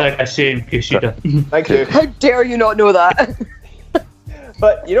Hiromu Takahashi and Kushida. Thank you. How dare you not know that?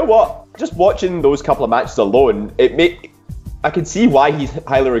 But you know what? Just watching those couple of matches alone, I can see why he's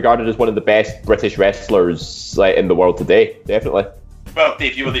highly regarded as one of the best British wrestlers in the world today. Definitely. Well,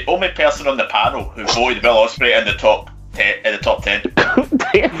 Dave, you were the only person on the panel who voted Will Ospreay in the top 10.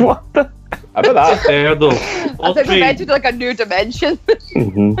 Dave, what the? How about that? Fair though. I think we entered like a new dimension. I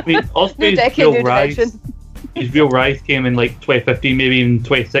mean, Ospreay's New decade, real new rise. dimension. His real rise came in like 2015, maybe even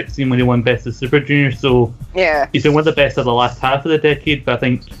 2016 when he won Best of Super Junior. So Yeah. he's been one of the best of the last half of the decade. But I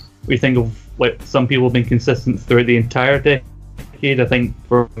think we think of like some people have been consistent throughout the entire decade. I think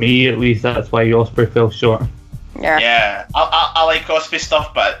for me at least, that's why Ospreay fell short. Yeah, I like Ospreay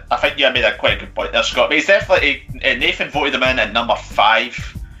stuff, but I think you made a quite a good point there, Scott. But he's definitely Nathan voted him in at number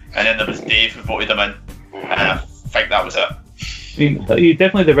 5, and then there was Dave who voted him in, and I think that was it. I mean, he's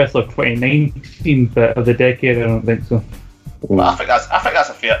definitely the wrestler of 2019, but of the decade, I don't think so. Well, I think that's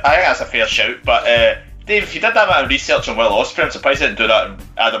a fair shout. But Dave, if you did that amount of research on Will Ospreay, I'm surprised you didn't do that on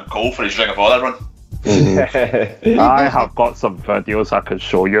Adam Cole for his Ring of Honor run. I have got some videos I can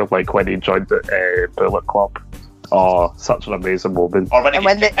show you, like when he joined the Bullet Club. Oh, such an amazing moment. Or when he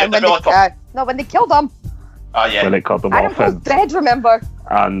when they killed him. Oh yeah. When they cut them Adam off Cole's dead, remember?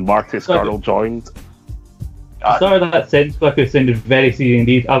 and Marty Scurll joined. The start of that sentence clip it sounded very serious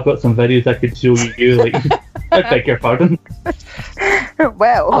indeed. I've got some videos I could show you, like, I beg your pardon.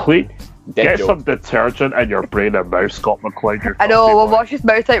 Well, Please, get joke. some detergent in your brain and mouth, Scott McLean. I know, we'll wash his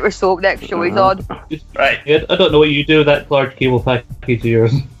mouth out with soap next show he's on. Right. Yeah, I don't know what you do with that large cable package of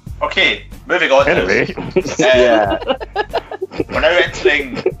yours. Okay, moving on. Anyway, We're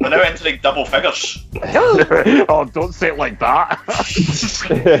now entering double figures, oh, don't say it like that.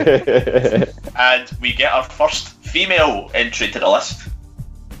 and we get our first female entry to the list.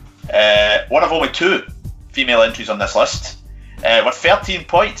 One of only 2 female entries on this list. With 13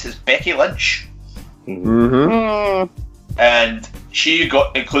 points is Becky Lynch, Mm-hmm. and she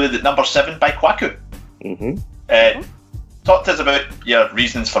got included at number 7 by Kwaku. Talk to us about your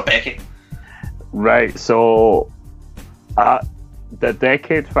reasons for Becky. Right, so the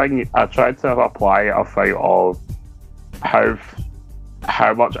decade thing, I tried to apply a thing of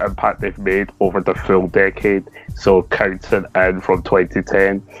how much impact they've made over the full decade, so counting in from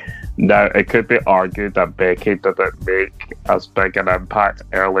 2010. Now, it could be argued that Becky didn't make as big an impact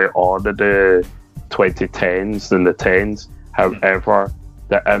early on in the 2010s than the 10s. However,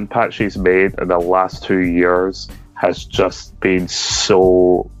 the impact she's made in the last 2 years has just been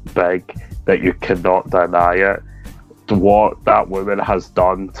so big that you cannot deny it. What that woman has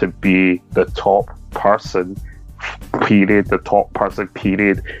done to be the top person, period, in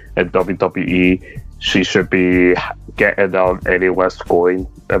WWE, she should be getting on any list going,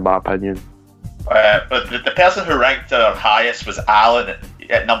 in my opinion. But the person who ranked her highest was Alan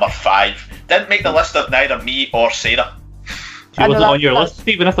at number 5. Didn't make the list of neither me or Sarah. She wasn't on your list,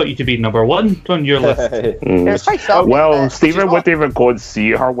 Stephen. I thought you to be number 1 on your list. It's quite shocking, Well, but Stephen she's wouldn't even go and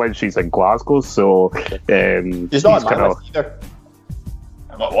see her when she's in Glasgow, so She's not on my list either.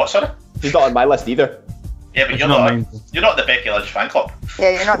 What, sorry? She's not on my list either. Yeah, but It's you're not not. mine. You're not the Becky Lynch fan club. Yeah,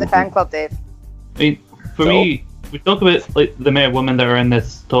 you're not the fan club, Dave. I mean, for me, we talk about like the amount of women that are in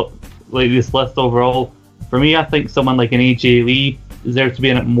this top, like this list overall. For me, I think someone like an AJ Lee deserves to be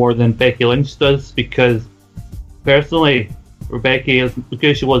in it more than Becky Lynch does, because personally, Rebecca,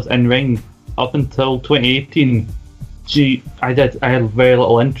 because she was in ring up until 2018, I had very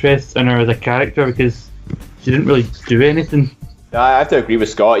little interest in her as a character because she didn't really do anything. I have to agree with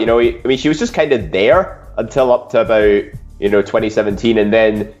Scott. You know, I mean, she was just kind of there until up to about 2017, and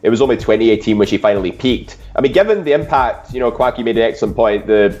then it was only 2018 when she finally peaked. I mean, given the impact, Quacky made an excellent point.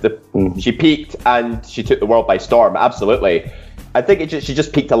 She peaked and she took the world by storm. Absolutely, I think she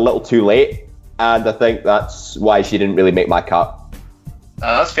just peaked a little too late, and I think that's why she didn't really make my cut.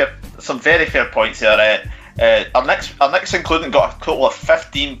 That's fair. Some very fair points there. Our next including got a total of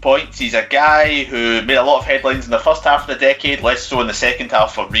 15 points. He's a guy who made a lot of headlines in the first half of the decade, less so in the second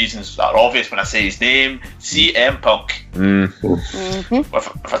half for reasons that are obvious when I say his name. CM Punk. With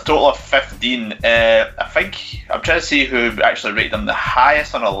a total of 15. I think I'm trying to see who actually rated him the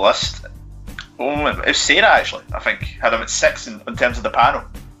highest on a list. Oh, it was Sarah actually. I think had him at 6 in terms of the panel.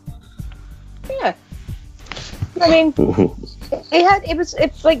 Yeah. I mean,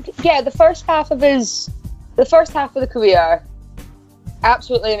 the first half of the career,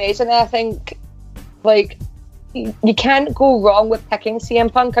 absolutely amazing. And I think, you can't go wrong with picking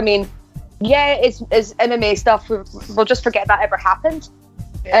CM Punk. I mean, yeah, it's MMA stuff. We'll just forget that ever happened.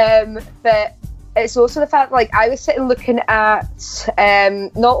 Yeah. But it's also the fact, I was sitting looking at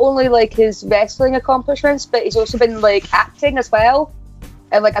not only his wrestling accomplishments, but he's also been acting as well.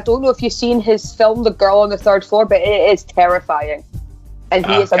 And like, I don't know if you've seen his film, The Girl on the Third Floor, but it is terrifying. And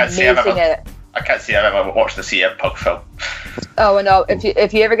he is amazing in it. I can't say I've ever watched the CM Punk film. Oh, I know.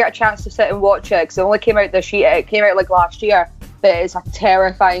 If you ever get a chance to sit and watch it, because it only came out this year, it came out like last year, but it's a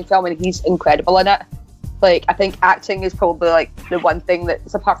terrifying film and he's incredible in it. Like, I think acting is probably like the one thing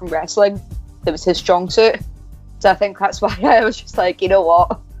that's, apart from wrestling, that was his strong suit. So I think that's why I was just like, you know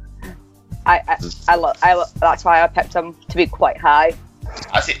what? That's why I picked him to be quite high.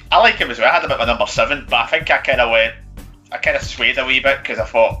 I like him as well. I had him at my number 7, but I think I kind of swayed a wee bit because I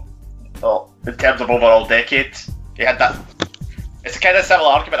thought, well, in terms of overall decade, he had that. It's a kind of similar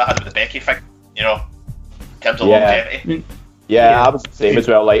argument I had with the Becky thing, you know, in terms of longevity. Yeah, I was the same as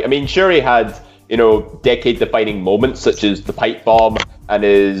well. Like, I mean, sure, he had, you know, decade-defining moments such as the pipe bomb and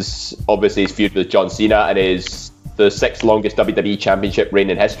his feud with John Cena and the 6th longest WWE Championship reign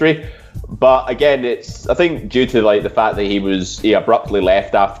in history. But again, it's, I think, due to like the fact that he abruptly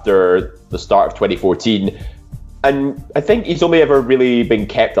left after the start of 2014. And I think he's only ever really been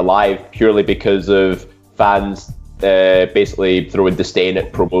kept alive purely because of fans basically throwing disdain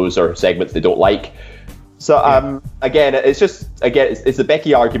at promos or segments they don't like. So again, it's the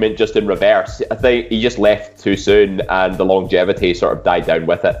Becky argument just in reverse. I think he just left too soon, and the longevity sort of died down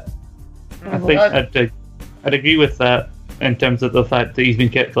with it. I think I'd agree with that in terms of the fact that he's been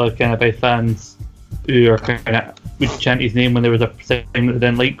kept alive kind of by fans who are kind of would chant his name when there was a segment that they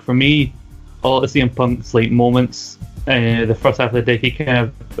didn't like. For me, all of CM Punk's like moments, the first half of the decade kind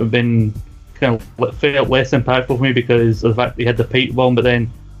of have been kind of felt less impactful for me because of the fact that he had the pipe bomb. But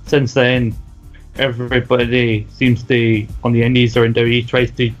then since then, everybody seems to on the indies or in WWE tries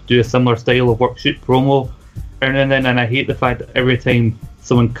to do a similar style of workshoot promo, and I hate the fact that every time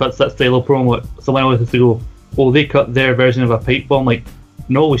someone cuts that style of promo, someone else has to go, oh, they cut their version of a pipe bomb. Like,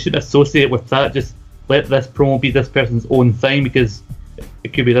 no, we shouldn't associate with that. Just let this promo be this person's own thing, because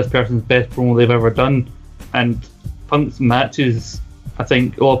it could be this person's best promo they've ever done. And Punk's matches, I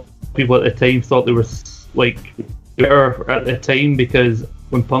think a lot of people at the time thought they were like better at the time, because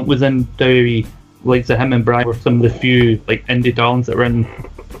when Punk was in WWE, like him and Bryan were some of the few like indie darlings that were in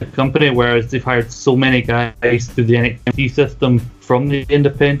the company, whereas they've hired so many guys through the NXT system from the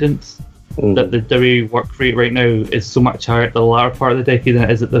independents that the WWE work rate right now is so much higher at the latter part of the decade than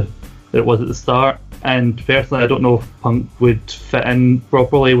it was at the start. And personally, I don't know if Punk would fit in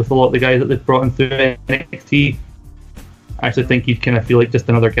properly with a lot of the guys that they've brought in through NXT. I actually think he'd kind of feel like just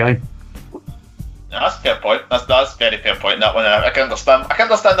another guy. That's a fair point. That's a very fair point. That one, I can understand. I can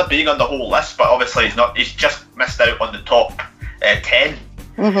understand him being on the whole list, but obviously he's not. He's just missed out on the top 10.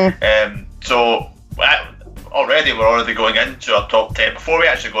 So already we're already going into our top 10. Before we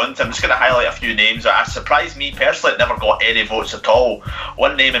actually go into, I'm just going to highlight a few names that surprised me personally. It never got any votes at all.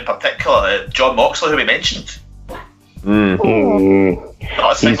 One name in particular, John Moxley, who we mentioned.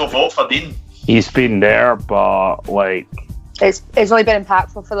 Not a single vote for Dean. He's been there, but like it's only been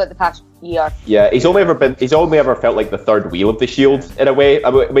impactful for like the past year. Yeah, he's only ever felt like the third wheel of the Shield in a way. I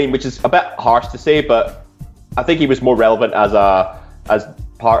mean, which is a bit harsh to say, but I think he was more relevant as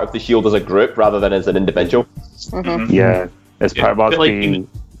part of the Shield as a group rather than as an individual. Yeah, it's pretty much been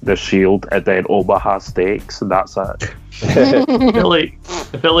the Shield and then Omaha Steaks, and that's it. I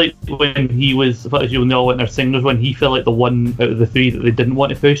feel like when he was, as you'll know, when their singles, when he felt like the one out of the three that they didn't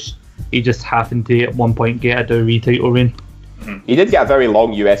want to push, he just happened to at one point get a WWE title reign. He did get a very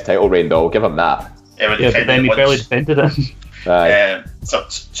long US title reign, though. Give him that. Yeah, but then he barely defended it. So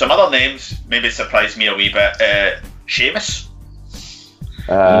some other names maybe surprised me a wee bit. Sheamus.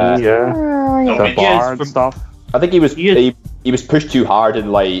 The bar and stuff. I think he was pushed too hard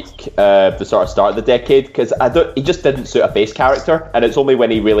in like the sort of start of the decade, because he just didn't suit a face character, and it's only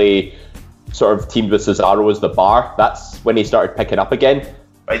when he really sort of teamed with Cesaro as the Bar that's when he started picking up again.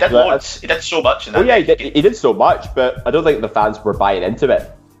 But he did loads. He did so much in that. Oh yeah, he did so much, but I don't think the fans were buying into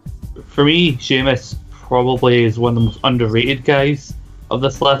it. For me, Sheamus probably is one of the most underrated guys of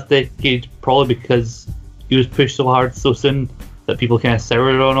this last decade, probably because he was pushed so hard so soon that people kind of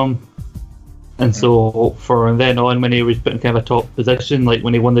soured on him. And so from then on, when he was put in kind of a top position, like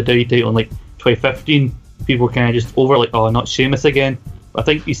when he won the WWE title in like 2015, people were kind of just over like, oh, not Sheamus again. But I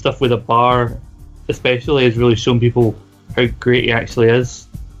think his stuff with the Bar especially has really shown people how great he actually is.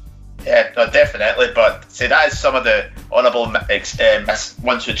 Yeah, no, definitely. But see, that is some of the honourable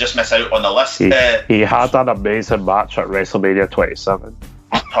ones who just miss out on the list. He had an amazing match at WrestleMania 27.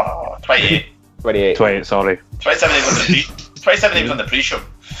 28. 28, sorry. 27 he was on the pre-show.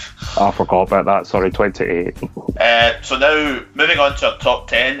 I forgot about that, sorry, 28. So now, moving on to our top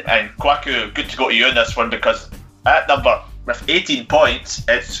 10, and Kwaku, good to go to you on this one, because at number, with 18 points,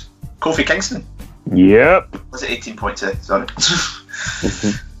 it's Kofi Kingston. Yep. Was it 18 points? Sorry.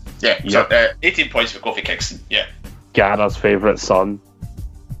 Yeah, so 18 points for Kofi Kingston. Yeah, Gara's favourite son.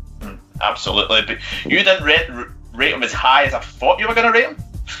 Absolutely. But you didn't rate him as high as I thought you were going to rate him?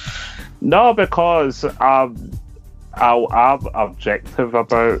 No, because I'm objective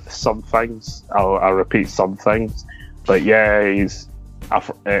about some things. I'll repeat some things, but yeah,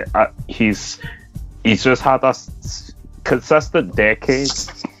 he's just had a consistent decade.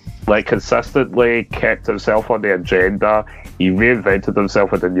 Like, consistently kept himself on the agenda. He reinvented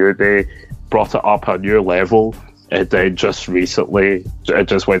himself with the New Day, brought it up a new level, and then just recently it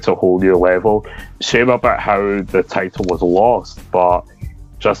just went to a whole new level. Shame about how the title was lost, but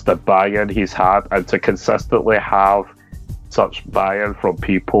just the buy-in he's had, and to consistently have such buy-in from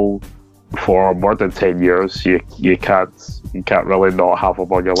people for more than 10 years, you can't really not have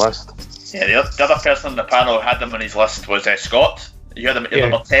him on your list. Yeah, the other person on the panel who had him on his list was Scott. You had him at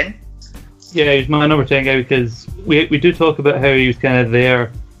number 10? Yeah, he was my number 10 guy because we do talk about how he was kind of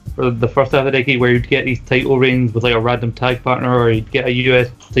there for the first half of the decade where he'd get these title reigns with like a random tag partner, or he'd get a US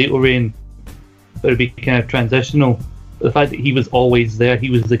title reign, but it'd be kind of transitional. But the fact that he was always there, he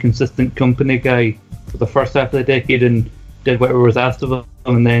was the consistent company guy for the first half of the decade and did whatever was asked of him,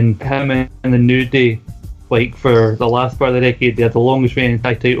 and then him and the New Day, like for the last part of the decade, they had the longest reigning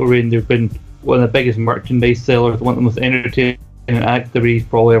tag title reign. They've been one of the biggest merchandise sellers, one of the most entertaining acts that he's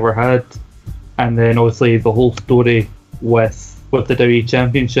probably ever had. And then obviously the whole story with the WWE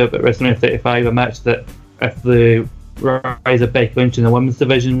Championship at WrestleMania 35, a match that if the rise of Becky Lynch in the women's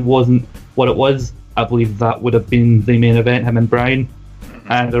division wasn't what it was, I believe that would have been the main event, him and Bryan.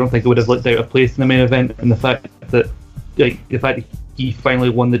 And I don't think it would have looked out of place in the main event. And the fact that he finally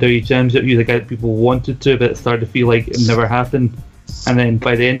won the WWE Championship, he was a guy that people wanted to, but it started to feel like it never happened. And then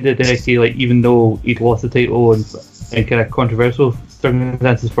by the end of the decade, like, even though he'd lost the title and kind of controversial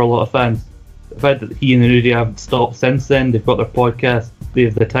circumstances for a lot of fans, the fact that he and the New Day haven't stopped since then. They've got their podcast, they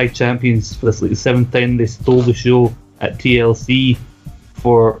have the tag champions for this, like, the 7th time. They stole the show at TLC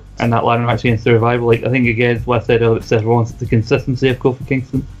and that ladder match against the Revival. Like, I think again, it's what I said about Seth Rollins, it's the consistency of Kofi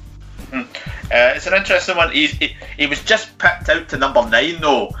Kingston. It's an interesting one. He was just picked out to number 9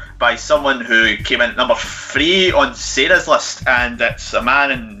 though by someone who came in at number 3 on Sarah's list, and it's a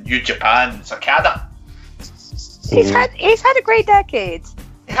man in New Japan. It's Okada. He's had a great decade.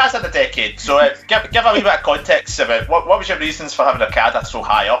 He has had a decade. So give a wee bit of context about what was your reasons for having Okada so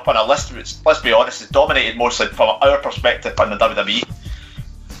high up on a list which, let's be honest, is dominated mostly from our perspective on the WWE.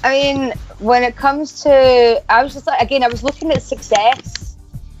 I mean, when it comes to, I was looking at success,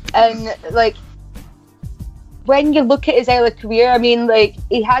 and like, when you look at his early career, I mean, like,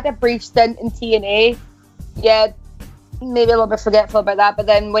 he had a brief stint in TNA, yeah, maybe a little bit forgetful about that, but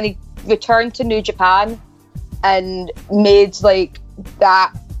then when he returned to New Japan and made like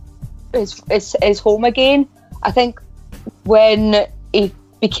that his home again, I think when he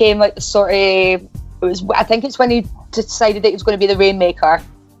became like the sort of, I think it's when he decided that he was going to be the Rainmaker.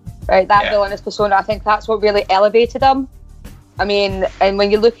 Right, that villainous persona, I think that's what really elevated him. I mean, and when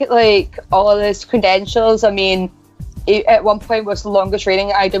you look at like all of his credentials, I mean, he at one point was the longest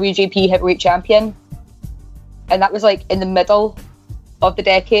reigning IWGP Heavyweight Champion, and that was like in the middle of the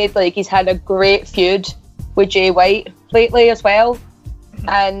decade. Like, he's had a great feud with Jay White lately as well.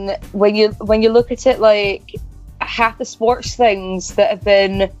 And when you look at it, like, half the sports things that have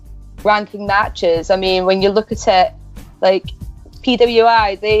been ranking matches, I mean, when you look at it, like,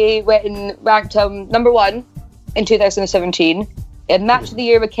 PWI, they went and ranked him number 1 in 2017. In Match of the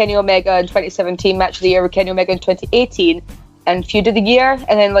Year with Kenny Omega in 2017, Match of the Year with Kenny Omega in 2018, and Feud of the Year.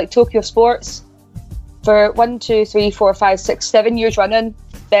 And then like Tokyo Sports for 1, 2, 3, 4, 5, 6, 7 years running,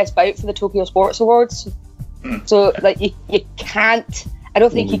 best bout for the Tokyo Sports Awards. So like you can't. I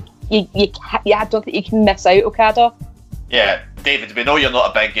don't think I don't think you can miss out Okada. Yeah, David, we know you're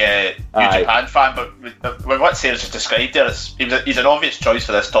not a big New Japan fan, but with what Sarah's just described there, he's an obvious choice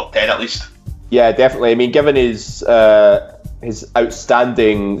for this top 10 at least. Yeah, definitely. I mean, given his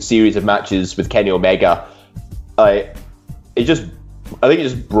outstanding series of matches with Kenny Omega, I think it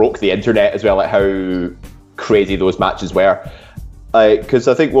just broke the internet as well, like how crazy those matches were. Because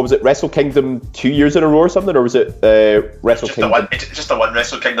I think, what was it, Wrestle Kingdom 2 years in a row or something, or was it Wrestle Kingdom? Just the one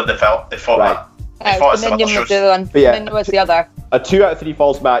Wrestle Kingdom they fought right. Dominion was the other one. Yeah, Dominion was the other. A 2 out of 3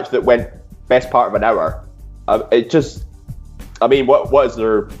 falls match that went best part of an hour. It just, I mean, what is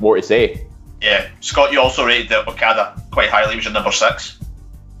there more to say? Yeah, Scott, you also rated Okada quite highly. He was your number 6.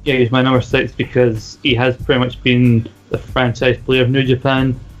 Yeah, he's my number 6 because he has pretty much been the franchise player of New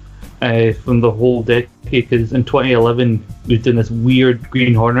Japan from the whole decade. Because in 2011, he was doing this weird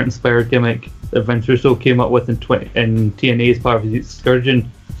Green Hornet inspired gimmick that Vince Russo came up with in TNA as part of his excursion.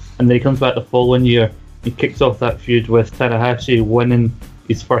 And then he comes back the following year he kicks off that feud with Tanahashi winning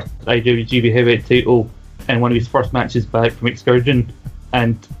his first IWGP Heavyweight title in one of his first matches back from Excursion.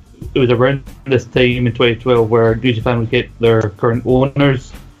 And it was around this time in 2012 where New Japan would get their current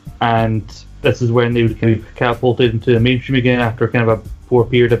owners, and this is when they would kind of catapulted into the mainstream again after kind of a poor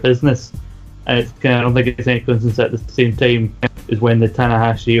period of business. And it's kind of, I don't think it's any coincidence at the same time is when the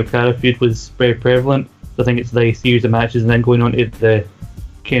Tanahashi Okada feud was very prevalent. So I think it's the series of matches and then going on to the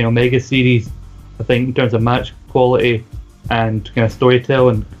Kenny Omega series. I think in terms of match quality and kind of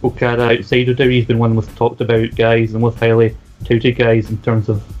storytelling, Okada outside of WWE has been one of the most talked about guys and most highly touted guys in terms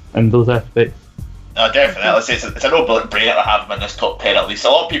of in those aspects. No, definitely. It's a no-brainer to have him in this top 10 at least. A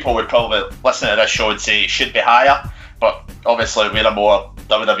lot of people would probably listen to this show and say it should be higher, but obviously we're a more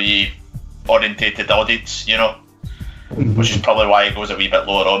WWE orientated audience, you know, which is probably why it goes a wee bit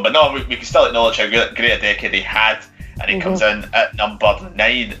lower on. But no, we can still acknowledge how great a decade he had, and he comes in at number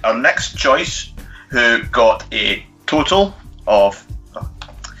 9. Our next choice, who got a total of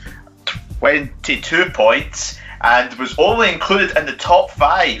 22 points and was only included in the top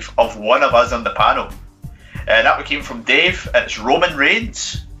 5 of one of us on the panel. That came from Dave, and it's Roman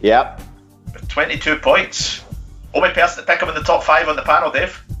Reigns. Yep. With 22 points. Only person to pick him in the top 5 on the panel,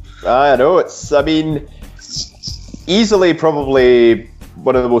 Dave. I know, easily probably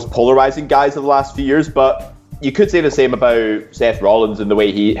one of the most polarizing guys of the last few years, but you could say the same about Seth Rollins and the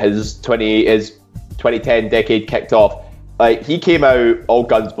way his 2010 decade kicked off. Like, he came out all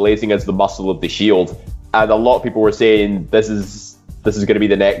guns blazing as the muscle of the Shield, and a lot of people were saying this is going to be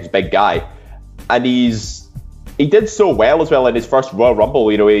the next big guy, and he did so well as well in his first Royal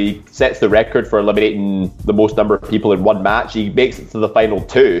Rumble. You know, he sets the record for eliminating the most number of people in one match. He makes it to the final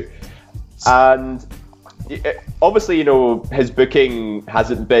 2, and obviously, you know, his booking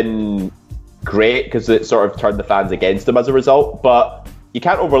hasn't been great because it sort of turned the fans against him as a result, but you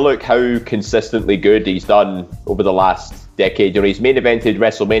can't overlook how consistently good he's done over the last decade. You know, he's main evented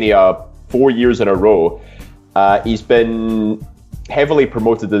WrestleMania 4 years in a row. He's been heavily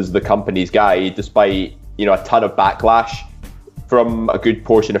promoted as the company's guy, despite, you know, a ton of backlash from a good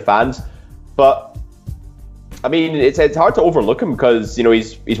portion of fans. But I mean, it's hard to overlook him because, you know,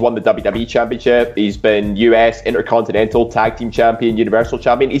 he's won the WWE Championship, he's been US Intercontinental Tag Team Champion, Universal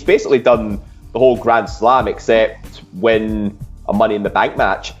Champion. He's basically done the whole Grand Slam except win a Money in the Bank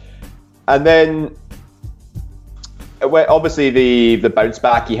match. And then obviously the bounce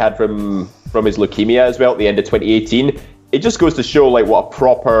back he had from his leukemia as well at the end of 2018. It just goes to show like what a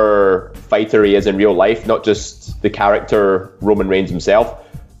proper fighter he is in real life, not just the character Roman Reigns himself.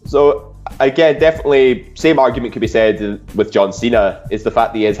 So again, definitely same argument could be said with John Cena, is the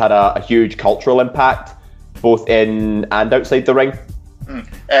fact that he has had a huge cultural impact both in and outside the ring.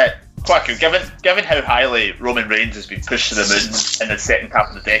 Quacko, given how highly Roman Reigns has been pushed to the moon in the second half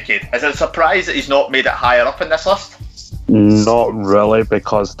of the decade, is it a surprise that he's not made it higher up in this list? Not really,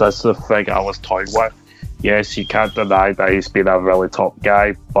 because that's the thing I was toying with. Yes, you can't deny that he's been a really top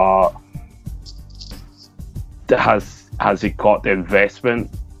guy, but has he got the investment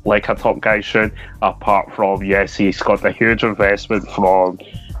like a top guy should? Apart from, yes, he's got the huge investment from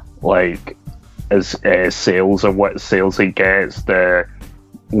like his sales and what sales he gets. The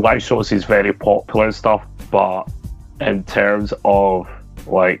live shows he's very popular and stuff, but in terms of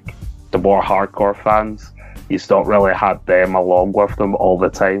like the more hardcore fans, he's not really had them along with them all the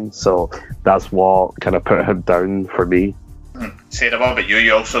time, so that's what kind of put him down for me. Sarah, what about you?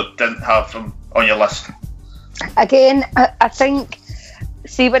 You also didn't have him on your list. Again, I think,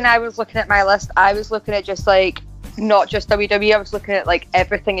 see, when I was looking at my list, I was looking at just like, not just WWE, I was looking at like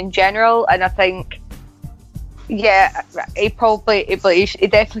everything in general, and I think, yeah, he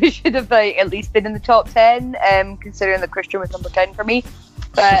definitely should have like, at least been in the top 10, considering that Christian was number 10 for me,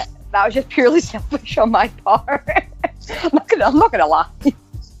 but that was just purely selfish on my part. I'm not gonna lie.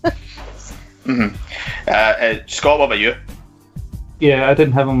 Scott, what about you? Yeah, I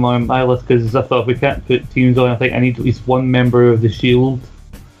didn't have him on my list because I thought if we can't put teams on, I think I need at least one member of the Shield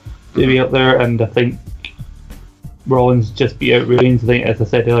to be up there, and I think Rollins just beat out Reigns. I think, as I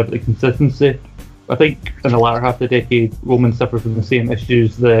said earlier, about the consistency. I think in the latter half of the decade, Roman suffered from the same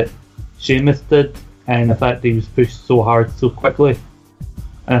issues that Sheamus did, and the fact that he was pushed so hard so quickly.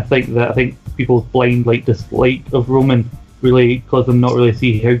 And I think people's blind dislike of Roman really caused them not really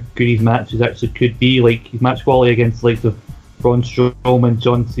see how good his matches actually could be. Like his match quality against likes of Braun Strowman,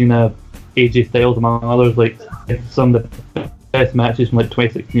 John Cena, AJ Styles, among others, like some of the best matches from like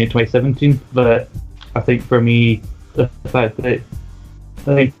 2016 and 2017. But I think for me, the fact that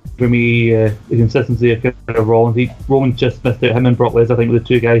the consistency of Roman just missed out. Him and Brock Lesnar, I think, were the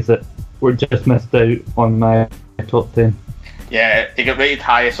two guys that were just missed out on my top 10. Yeah, he got rated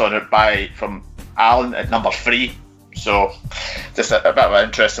highest on it from Allen at number 3. So just a bit of an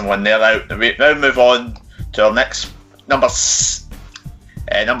interesting one there. Now we now move on to our next number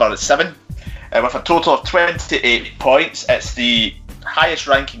 7. With a total of 28 points, it's the highest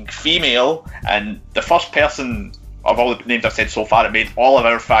ranking female and the first person of all the names I've said so far that made all of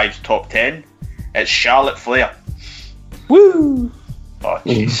our 5's top 10. It's Charlotte Flair. Woo! Oh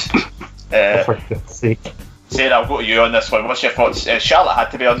jeez. For God's sake. Sarah, I'll go to you on this one. What's your thoughts? Charlotte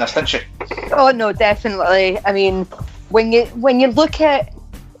had to be on this, didn't she? Oh no, definitely. I mean, when you look at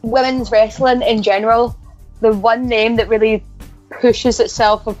women's wrestling in general, the one name that really pushes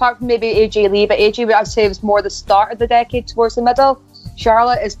itself, apart from maybe AJ Lee, but AJ, I'd say, was more the start of the decade towards the middle.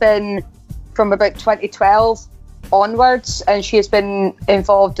 Charlotte has been from about 2012 onwards, and she has been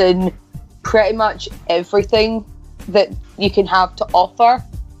involved in pretty much everything that you can have to offer.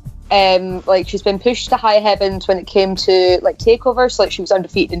 Like, she's been pushed to high heavens when it came to like takeovers. Like, she was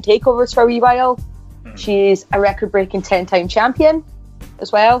undefeated in takeovers for a wee while. She's a record-breaking 10-time champion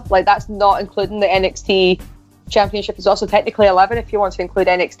as well. Like, that's not including the NXT championship. Is also technically 11 if you want to include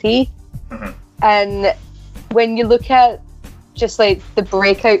NXT. And when you look at just like the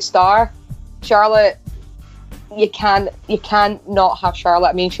breakout star, Charlotte, you can't not have Charlotte.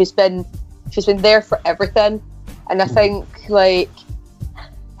 I mean, she's been there for everything, and I think like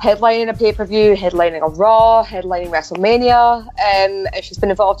headlining a pay-per-view, headlining a Raw, headlining WrestleMania, and she's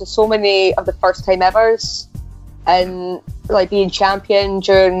been involved in so many of the first-time evers, and like being champion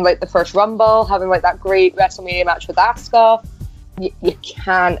during like the first Rumble, having like that great WrestleMania match with Asuka. You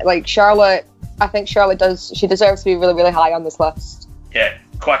can't, like, Charlotte. I think Charlotte deserves to be really, really high on this list. Yeah,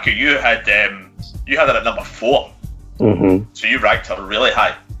 Kwaku, you had her at number 4. So you ranked her really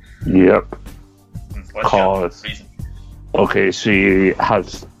high. Yep. What's your reason? Okay, she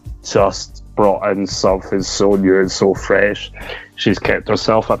has just brought in something so new and so fresh. She's kept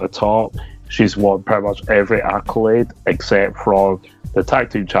herself at the top. She's won pretty much every accolade except for the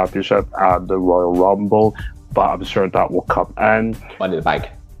Tag Team Championship and the Royal Rumble, but I'm sure that will come in. Money in the Bank.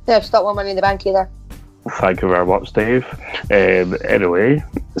 Yeah, she's not won Money in the Bank either. Thank you very much, Dave. Anyway,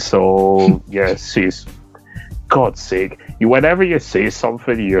 so yes, she's, God's sake, whenever you say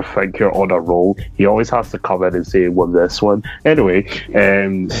something you think you're on a roll, he always has to come in and say, well, this one. Anyway,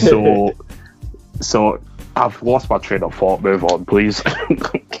 so I've lost my train of thought. Move on, please.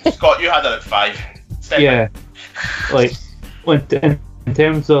 Scott, you had her at 5. Yeah, like in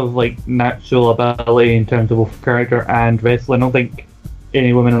terms of like natural ability, in terms of both character and wrestling, I don't think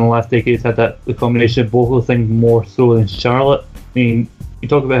any woman in the last decade has had the combination of both of those things more so than Charlotte. I mean, you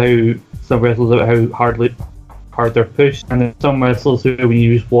talk about how some wrestlers about how hard they're pushed, and then some wrestlers who, when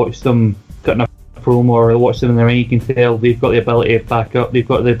you just watch them cutting a promo or watch them in the ring, you can tell they've got the ability to back up, they've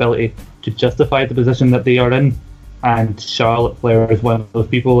got the ability to justify the position that they are in. And Charlotte Flair is one of those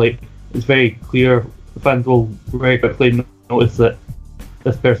people. Like, it's very clear, fans will very quickly notice that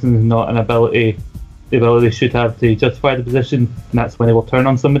this person is not the ability they should have to justify the position, and that's when they will turn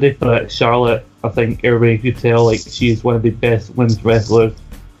on somebody. But Charlotte, I think everybody could tell, like, she's one of the best women's wrestlers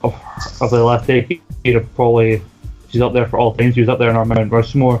of the last decade. Probably, she's up there for all time. She was up there in our Mount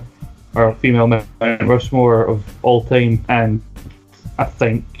Rushmore, or female Mount Rushmore of all time, and I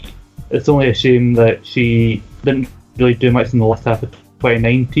think it's only a shame that she didn't really do much in the last half of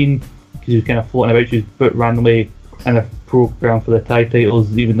 2019, because she was kind of floating about. She was put randomly in a program for the tag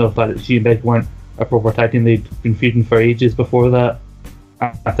titles, even though the fact that she and Becky weren't a proper tag team. They'd been feuding for ages before that.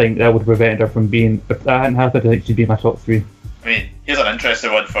 I think that would have prevented her from being, if that hadn't happened, I think she'd be my top 3. I mean, here's an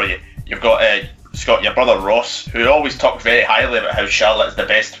interesting one for you. You've got Scott, your brother Ross, who always talked very highly about how Charlotte is the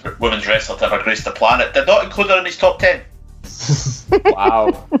best women's wrestler to ever grace the planet, did not include her in his top 10.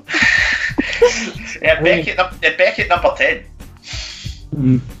 Wow. Yeah, Becky at number 10.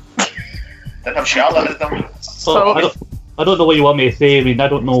 Didn't have Charlotte as number. So I don't know what you want me to say. I mean, I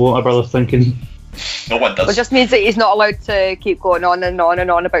don't know what my brother's thinking. No one does. It just means that he's not allowed to keep going on and on and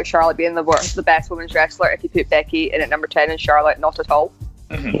on about Charlotte being the best women's wrestler if you put Becky in at number 10 and Charlotte not at all.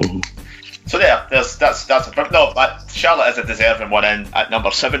 So Charlotte is a deserving one in at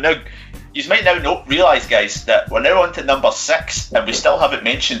number 7. Now, you might now realise, guys, that we're now on to number 6, and we still haven't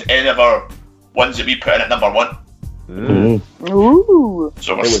mentioned any of our ones that we put in at number 1. Ooh.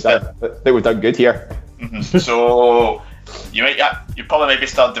 So we've done good here. So you probably might be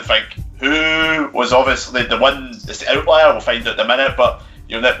starting to think who was obviously the one that's the outlier. We'll find out in a minute, but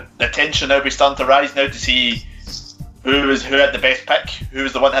the tension now be starting to rise now to see who had the best pick, who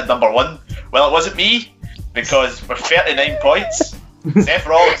was the one that had number 1. Well, it wasn't me, because with 39 points, Seth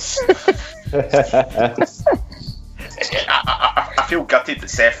Rollins. I feel gutted that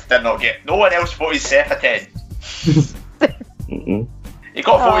Seth did not get. No one else voted Seth a 10. He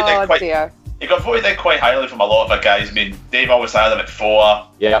got voted in quite. Dear. he got voted in quite highly from a lot of the guys. I mean, Dave always had him at 4.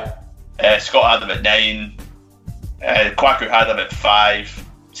 Yeah. Scott had him at 9. Kwaku had him at 5.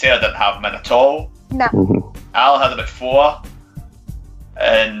 Sarah didn't have him in at all. Nah. Al had him at 4.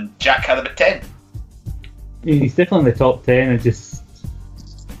 And Jack had him at 10. He's definitely in the top 10. It's just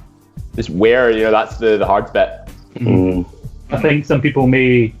where, that's the hard bit. I think some people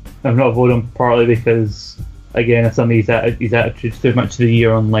may have not voted him partly because, again, of some of his attitudes too much of the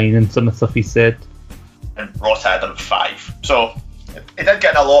year online and some of the stuff he said. And Ross had him at 5. So he did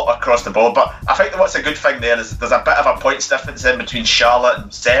get a lot across the board, but I think what's a good thing there is there's a bit of a points difference in between Charlotte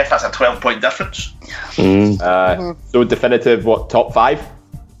and Seth. That's a 12-point difference. So definitive, top 5?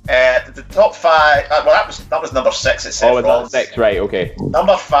 The top 5. Well, that was number 6 at Seth Oh, Rollins. that's 6, right? Okay.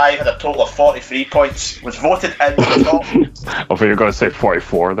 Number 5 had a total of 43 points. Was voted in the top. I thought you were going to say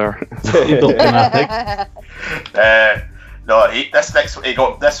 44 there. No, this next one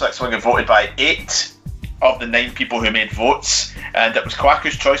got voted by 8 of the 9 people who made votes, and it was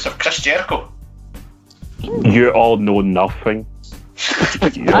Kwaku's choice of Chris Jericho. You all know nothing.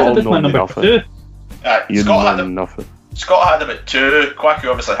 You all That's my know number nothing. 2. You Scott had know him. nothing. Scott had him at 2. Kwaku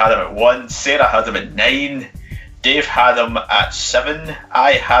obviously had him at 1. Sarah had him at 9. Dave had him at 7.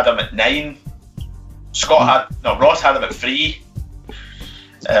 I had him at 9. Ross had him at 3.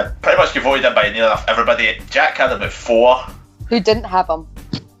 Pretty much got voted in by nearly enough everybody. Jack had him at 4. Who didn't have him?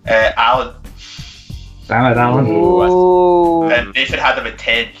 Alan. Damn it, Alan. Oh. And Nathan had him at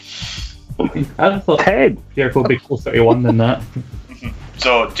 10. I thought 10. Jericho would be closer to 1 than that.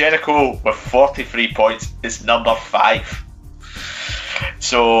 So Jericho with 43 points is number 5.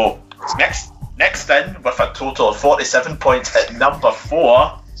 So next in with a total of 47 points at number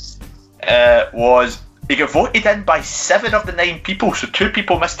 4 was, he got voted in by 7 of the 9 people, so 2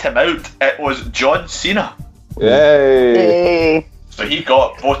 people missed him out. It was John Cena. Yay! Hey. So he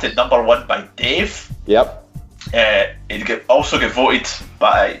got voted number 1 by Dave. Yep. He also got voted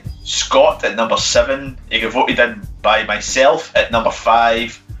by Scott at number 7. He got voted in by myself at number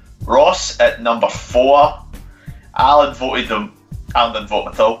 5. Ross at number 4. Alan voted him. Alan didn't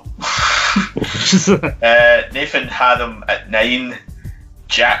vote at all. Nathan had him at 9.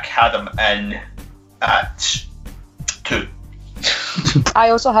 Jack had him in at 2. I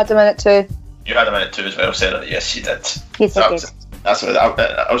also had him in it too. You had him in at 2 as well, Sarah. Yes, you did. Yes, I did. That's what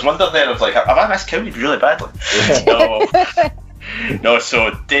I was wondering there. I was like, have I miscounted really badly? No,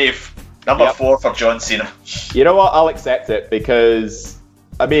 so Dave, number 4 for John Cena. You know what? I'll accept it because,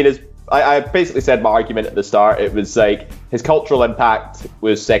 I mean, I basically said my argument at the start. It was like his cultural impact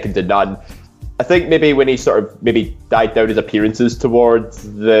was second to none. I think maybe when he sort of died down his appearances towards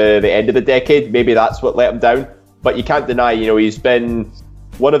the end of the decade, maybe that's what let him down. But you can't deny, he's been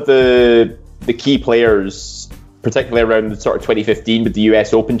one of the key players, particularly around sort of 2015 with the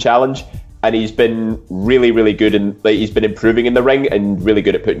US Open Challenge, and he's been really, really good, and he's been improving in the ring and really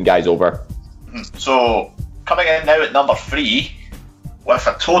good at putting guys over. So coming in now at number 3 with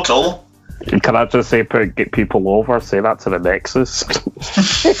a total. Can I just say, get people over? Say that to the Nexus.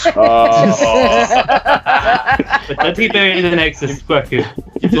 But did he bury the Nexus quicker?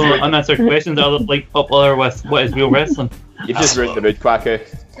 So unanswered questions are like popular with what is real wrestling. You've just ruined the mood, Kwaku.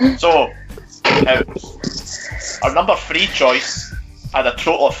 So our number 3 choice had a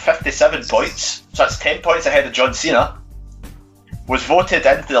total of 57 points, so that's 10 points ahead of John Cena. Was voted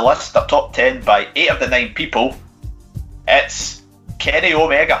into the list of top 10 by 8 of the 9 people. It's Kenny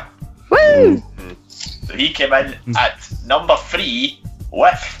Omega. Woo! So he came in at number 3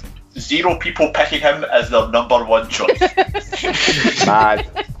 with 0 people picking him as their number 1 choice. Mad.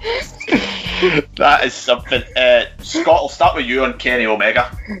 That is something. Scott, I'll start with you on Kenny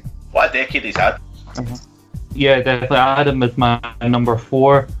Omega. What a decade he's had. Yeah, definitely. I had him as my number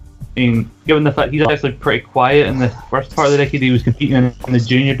 4. And given the fact he's actually pretty quiet in the first part of the decade, he was competing in the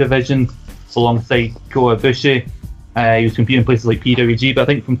junior division alongside Kota Ibushi. He was competing in places like PWG, but I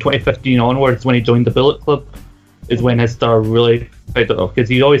think from 2015 onwards, when he joined the Bullet Club, is when his star really picked it up, because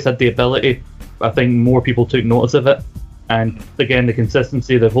he always had the ability, but I think more people took notice of it. And again, the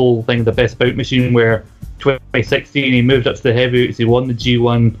consistency, the whole thing, the best bout machine, where 2016 he moved up to the heavyweights, he won the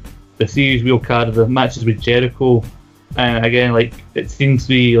G1, the series wheel card, the matches with Jericho, and again, like, it seems to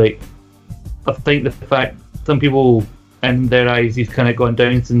be like, I think the fact some people in their eyes he's kind of gone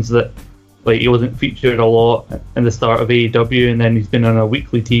down since that, like, he wasn't featured a lot in the start of AEW, and then he's been on a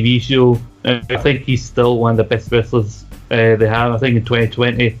weekly TV show. And I think he's still one of the best wrestlers they have. I think in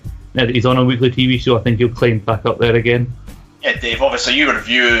 2020, now that he's on a weekly TV show, I think he'll climb back up there again. Yeah, Dave, obviously you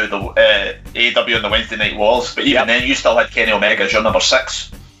review the AEW on the Wednesday Night Wars, but even then you still had Kenny Omega as your number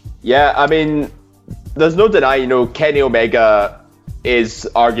 6. Yeah, I mean, there's no denying, Kenny Omega is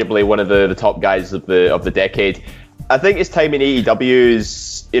arguably one of the top guys of the decade. I think his time in AEW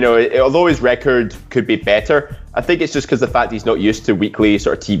is, although his record could be better, I think it's just because the fact he's not used to weekly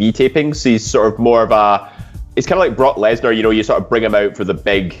sort of TV tapings. He's sort of more of he's kind of like Brock Lesnar, you sort of bring him out for the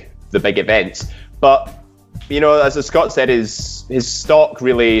big events. But, as Scott said, his stock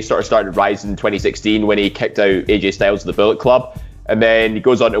really sort of started rising in 2016 when he kicked out AJ Styles of the Bullet Club. And then he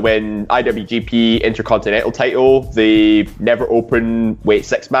goes on to win IWGP Intercontinental title, the never open weight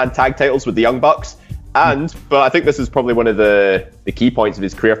 6-man tag titles with the Young Bucks. But I think this is probably one of the key points of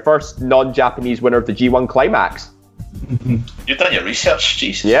his career, first non-Japanese winner of the G1 Climax. You've done your research,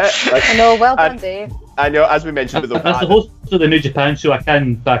 Jesus. Yeah. I know, well done, Dave. I know, as we mentioned with the as the host of the New Japan show, I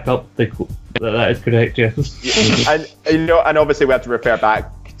can back up that is correct, yes. And obviously we have to refer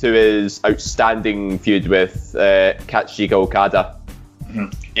back to his outstanding feud with Katsushika Okada. Mm-hmm.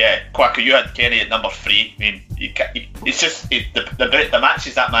 Yeah, Quacker, you had Kenny at number 3. I mean, it's just the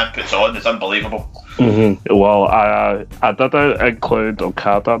matches that man puts on is unbelievable. Mm-hmm. Well, I didn't include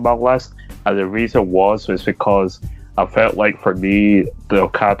Okada on my list, and the reason was because I felt like for me the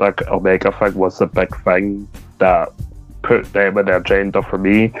Okada Omega thing was the big thing that put them in the agenda for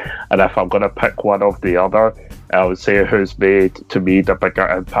me. And if I'm going to pick one of the other, I would say who's made to me the bigger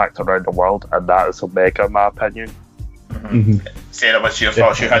impact around the world, and that is Omega, in my opinion. Mm-hmm. Sarah, what's your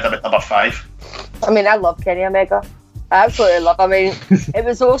thoughts? You had him at number 5. I mean, I love Kenny Omega. I absolutely love him. I mean, it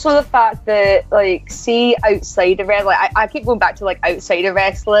was also the fact that, outside of wrestling, I keep going back to, outside of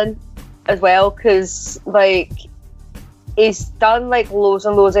wrestling as well, because, he's done, loads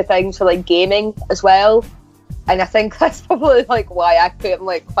and loads of things for, gaming as well. And I think that's probably, why I put him,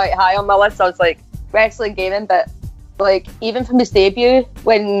 quite high on my list. I was wrestling, gaming, but, even from his debut,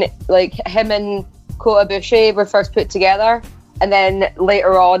 when, him and Kota Ibushi were first put together, and then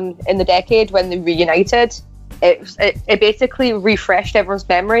later on in the decade when they reunited, it basically refreshed everyone's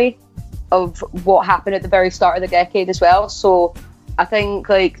memory of what happened at the very start of the decade as well. So I think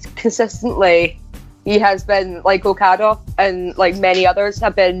consistently he has been Okada and many others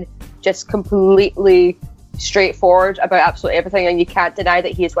have been just completely straightforward about absolutely everything, and you can't deny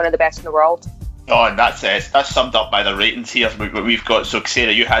that he is one of the best in the world. Oh, and that's summed up by the ratings here. We've got, so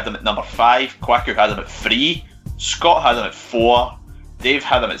Sarah, you had him at number 5, Quacker had him at 3, Scott had him at 4, Dave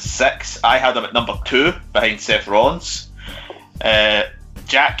had him at 6, I had him at number 2 behind Seth Rollins.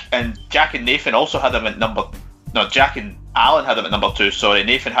 Jack and Nathan also had him at Jack and Alan had him at number 2, sorry.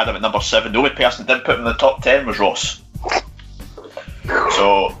 Nathan had him at number 7. The only person that didn't put him in the top 10 was Ross.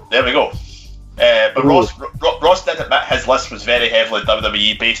 So there we go. But Ross did admit his list was very heavily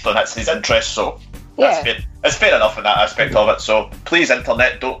WWE based on his interest, so it's fair enough in that aspect of it. So please,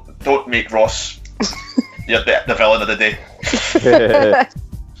 internet, don't make Ross the villain of the day.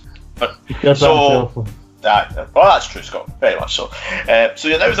 That's true, Scott. Very much so. So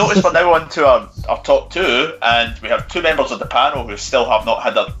you now notice we're now on to our top 2, and we have 2 members of the panel who still have not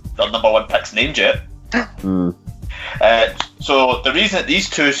had their number 1 picks named yet. So the reason that these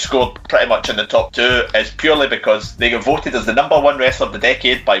 2 scored pretty much in the top 2 is purely because they got voted as the number 1 wrestler of the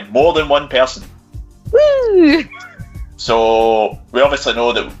decade by more than one person. Woo! So we obviously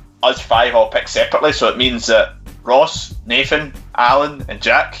know that us 5 all picked separately, so it means that Ross, Nathan, Alan and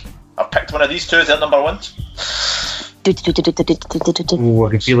Jack have picked one of these 2 as their number 1s. Oh, I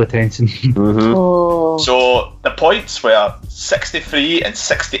can feel the tension. Mm-hmm. Oh. So the points were 63 and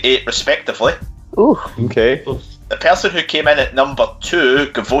 68 respectively. Ooh. Okay. The person who came in at number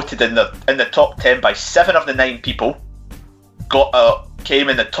 2 got voted in the top 10 by 7 of the 9 people. Came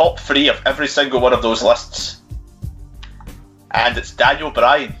in the top 3 of every single one of those lists, and it's Daniel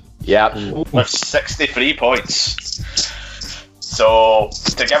Bryan. Yeah. With 63 points. So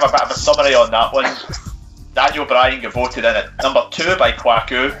to give a bit of a summary on that one, Daniel Bryan got voted in at number 2 by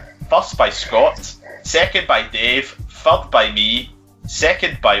Kwaku, first by Scott, second by Dave, third by me,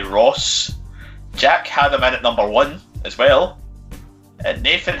 second by Ross. Jack had him in at number 1 as well, and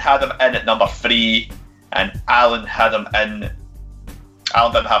Nathan had him in at number 3, and Alan had him in.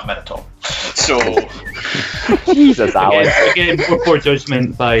 Alan didn't have him in at all. So Jesus, Alan. Again, poor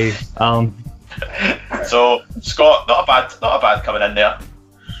judgment by Alan. So Scott, not a bad coming in there.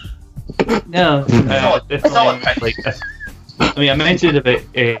 No, Definitely. I mentioned about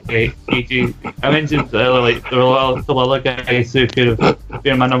AJ. I mentioned there were still other guys who could have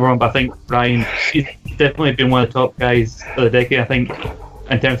been my number 1, but I think Bryan, he's definitely been one of the top guys of the decade. I think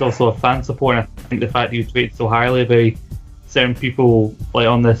in terms also of fan support, and I think the fact that he was rated so highly by certain people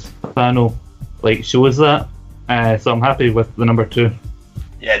on this panel shows that. So I'm happy with the number 2.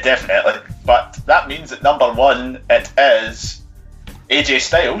 Yeah, definitely. But that means at number 1 it is AJ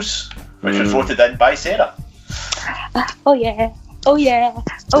Styles, which was voted in by Sarah. Oh yeah. Oh yeah.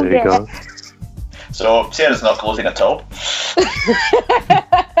 Oh There you yeah. go. So Sarah's not closing at all.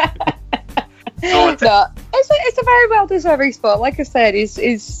 No, it's a very well deserving spot. Like I said,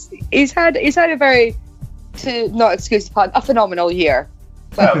 he's had a very, to not excuse the pun, a phenomenal year.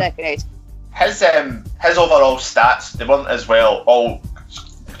 Well, decade. His overall stats, they weren't as well all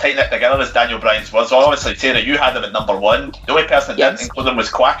tight knit together as Daniel Bryan's was. So obviously, Sarah, you had him at number 1. The only person that Yes. didn't include him was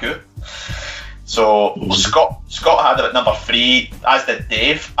Kwaku. So Scott had him at number 3, as did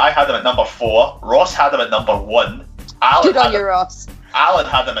Dave. I had him at number 4. Ross had him at number 1. Good on you, Ross. Alan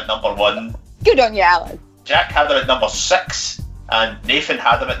had him at number 1. Good on you, Alan. Jack had him at number 6, and Nathan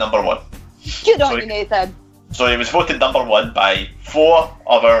had him at number 1. Good on Sorry. you, Nathan. So he was voted number 1 by 4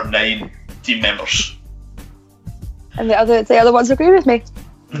 of our 9 team members. And the other ones agree with me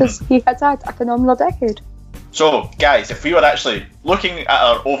because he has had a phenomenal decade. So, guys, if we were actually looking at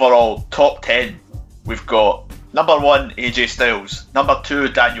our overall top 10, we've got number 1, AJ Styles, number 2,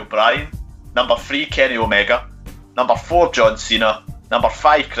 Daniel Bryan, number 3, Kenny Omega, number 4, John Cena, number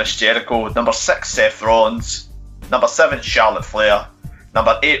 5, Chris Jericho, number 6, Seth Rollins, number 7, Charlotte Flair,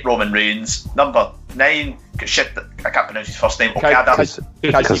 number 8, Roman Reigns, number 9, shit, I can't pronounce his first name, Okada.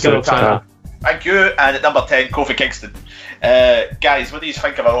 Kazuchika. Thank you, and at number 10, Kofi Kingston. Guys, what do you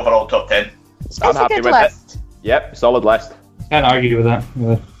think of our overall top 10? It's I'm a happy good with list. it. Yep, solid list. Can't argue with that.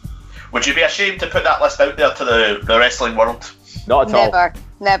 Yeah. Would you be ashamed to put that list out there to the wrestling world? Not at all.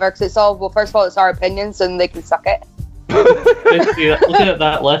 Never, because it's all, well, first of all, it's our opinions and they can suck it. Looking at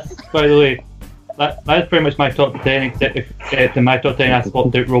that list, by the way, that's pretty much my top 10, except if in my top 10 I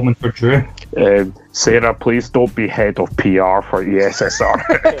swapped out Roman for Drew. Sarah, please don't be head of PR for ESSR.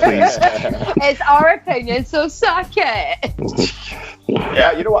 Please. It's our opinion, so suck it.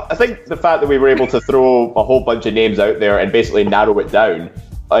 Yeah, you know what? I think the fact that we were able to throw a whole bunch of names out there and basically narrow it down,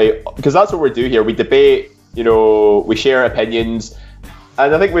 because that's what we do here. We debate, we share opinions,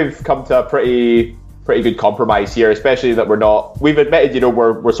 and I think we've come to a pretty good compromise here, especially that we've admitted,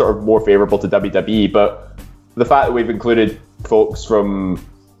 we're sort of more favourable to WWE, but the fact that we've included folks from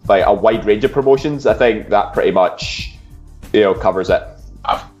like a wide range of promotions, I think that pretty much, covers it.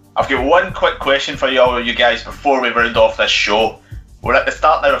 I've got one quick question for you guys before we round off this show. We're at the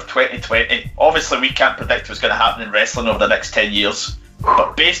start now of 2020. Obviously, we can't predict what's going to happen in wrestling over the next 10 years.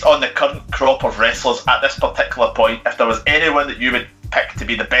 But based on the current crop of wrestlers at this particular point, if there was anyone that you would pick to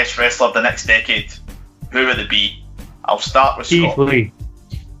be the best wrestler of the next decade, who would it be? I'll start with Keith Scott. Lee.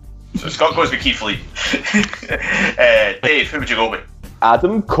 So Scott goes with Keith Lee. Dave, who would you go with?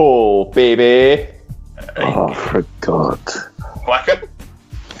 Adam Cole, baby. Oh, for God. Quacker?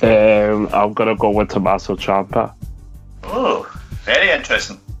 I'm going to go with Tommaso Ciampa. Oh, very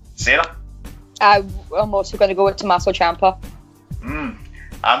interesting. Sarah? I'm also going to go with Tommaso Ciampa. I'm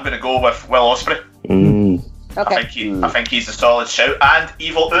going to go with Will Ospreay. Okay. I think he's a solid shout. And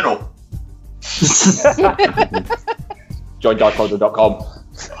Evil Uno. JohnDarkOrder.com.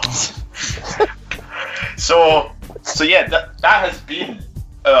 So yeah, that has been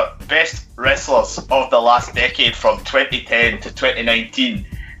our best wrestlers of the last decade from 2010 to 2019.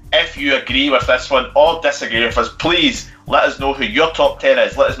 If you agree with this one or disagree with us, please let us know who your top 10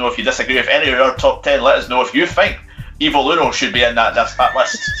 is. Let us know if you disagree with any of our top 10. Let us know if you think Evil Uno should be in that list.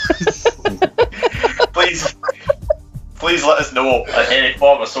 Please let us know at any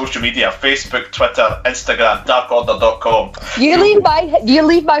form of social media: Facebook, Twitter, Instagram, darkorder.com. You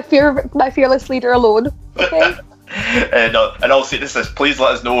leave my fearless leader alone. Okay. In all seriousness, please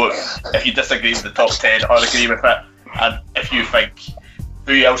let us know if you disagree with the top 10 or agree with it, and if you think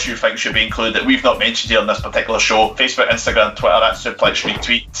who else you think should be included that we've not mentioned here on this particular show. Facebook, Instagram, Twitter at Suplex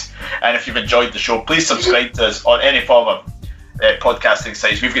Retweet. And if you've enjoyed the show, please subscribe to us on any form of podcasting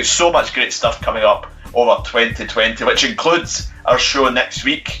sites. We've got so much great stuff coming up over 2020, which includes our show next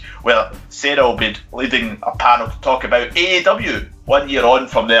week, where Sarah will be leading a panel to talk about AEW 1 year on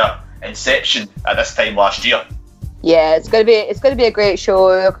from their inception at this time last year. Yeah, it's going to be a great show.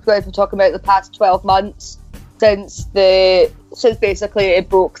 We're going to be talking about the past 12 months since basically it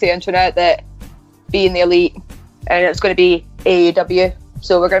broke the internet that being the elite, and it's going to be AEW.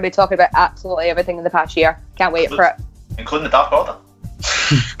 So we're going to be talking about absolutely everything in the past year. Can't wait for it. Including the Dark Order.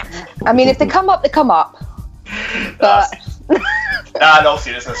 I mean, if they come up, they come up. But in all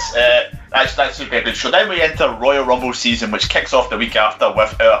seriousness, that's super good. So then we enter Royal Rumble season, which kicks off the week after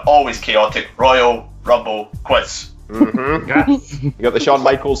with our always chaotic Royal Rumble quiz. Mm-hmm. You got the Shawn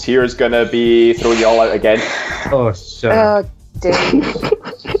Michaels here is going to be throwing you all out again. Oh, shit. oh, dude.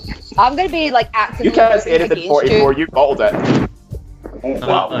 I'm going to be like actively. You can't say anything against 44, you bottled it. Oh,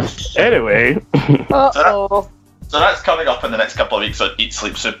 wow. Anyway, Uh-oh. So that's coming up in the next couple of weeks on Eat,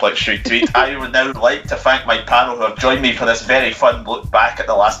 Sleep, Suplex, Retweet. I would now like to thank my panel who have joined me for this very fun look back at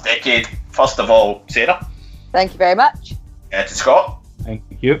the last decade. First of all, Sarah. Thank you very much. To Scott. Thank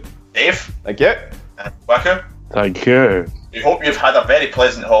you. Dave. Thank you. And Waku. Thank you. We hope you've had a very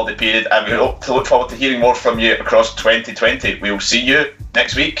pleasant holiday period, and we hope to look forward to hearing more from you across 2020. We'll see you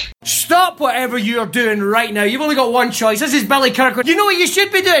next week. Stop whatever you're doing right now. You've only got one choice. This is Billy Kirkwood. You know what you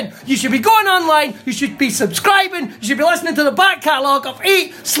should be doing? You should be going online. You should be subscribing. You should be listening to the back catalogue of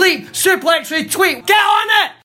Eat, Sleep, Suplex, Retweet. Get on it!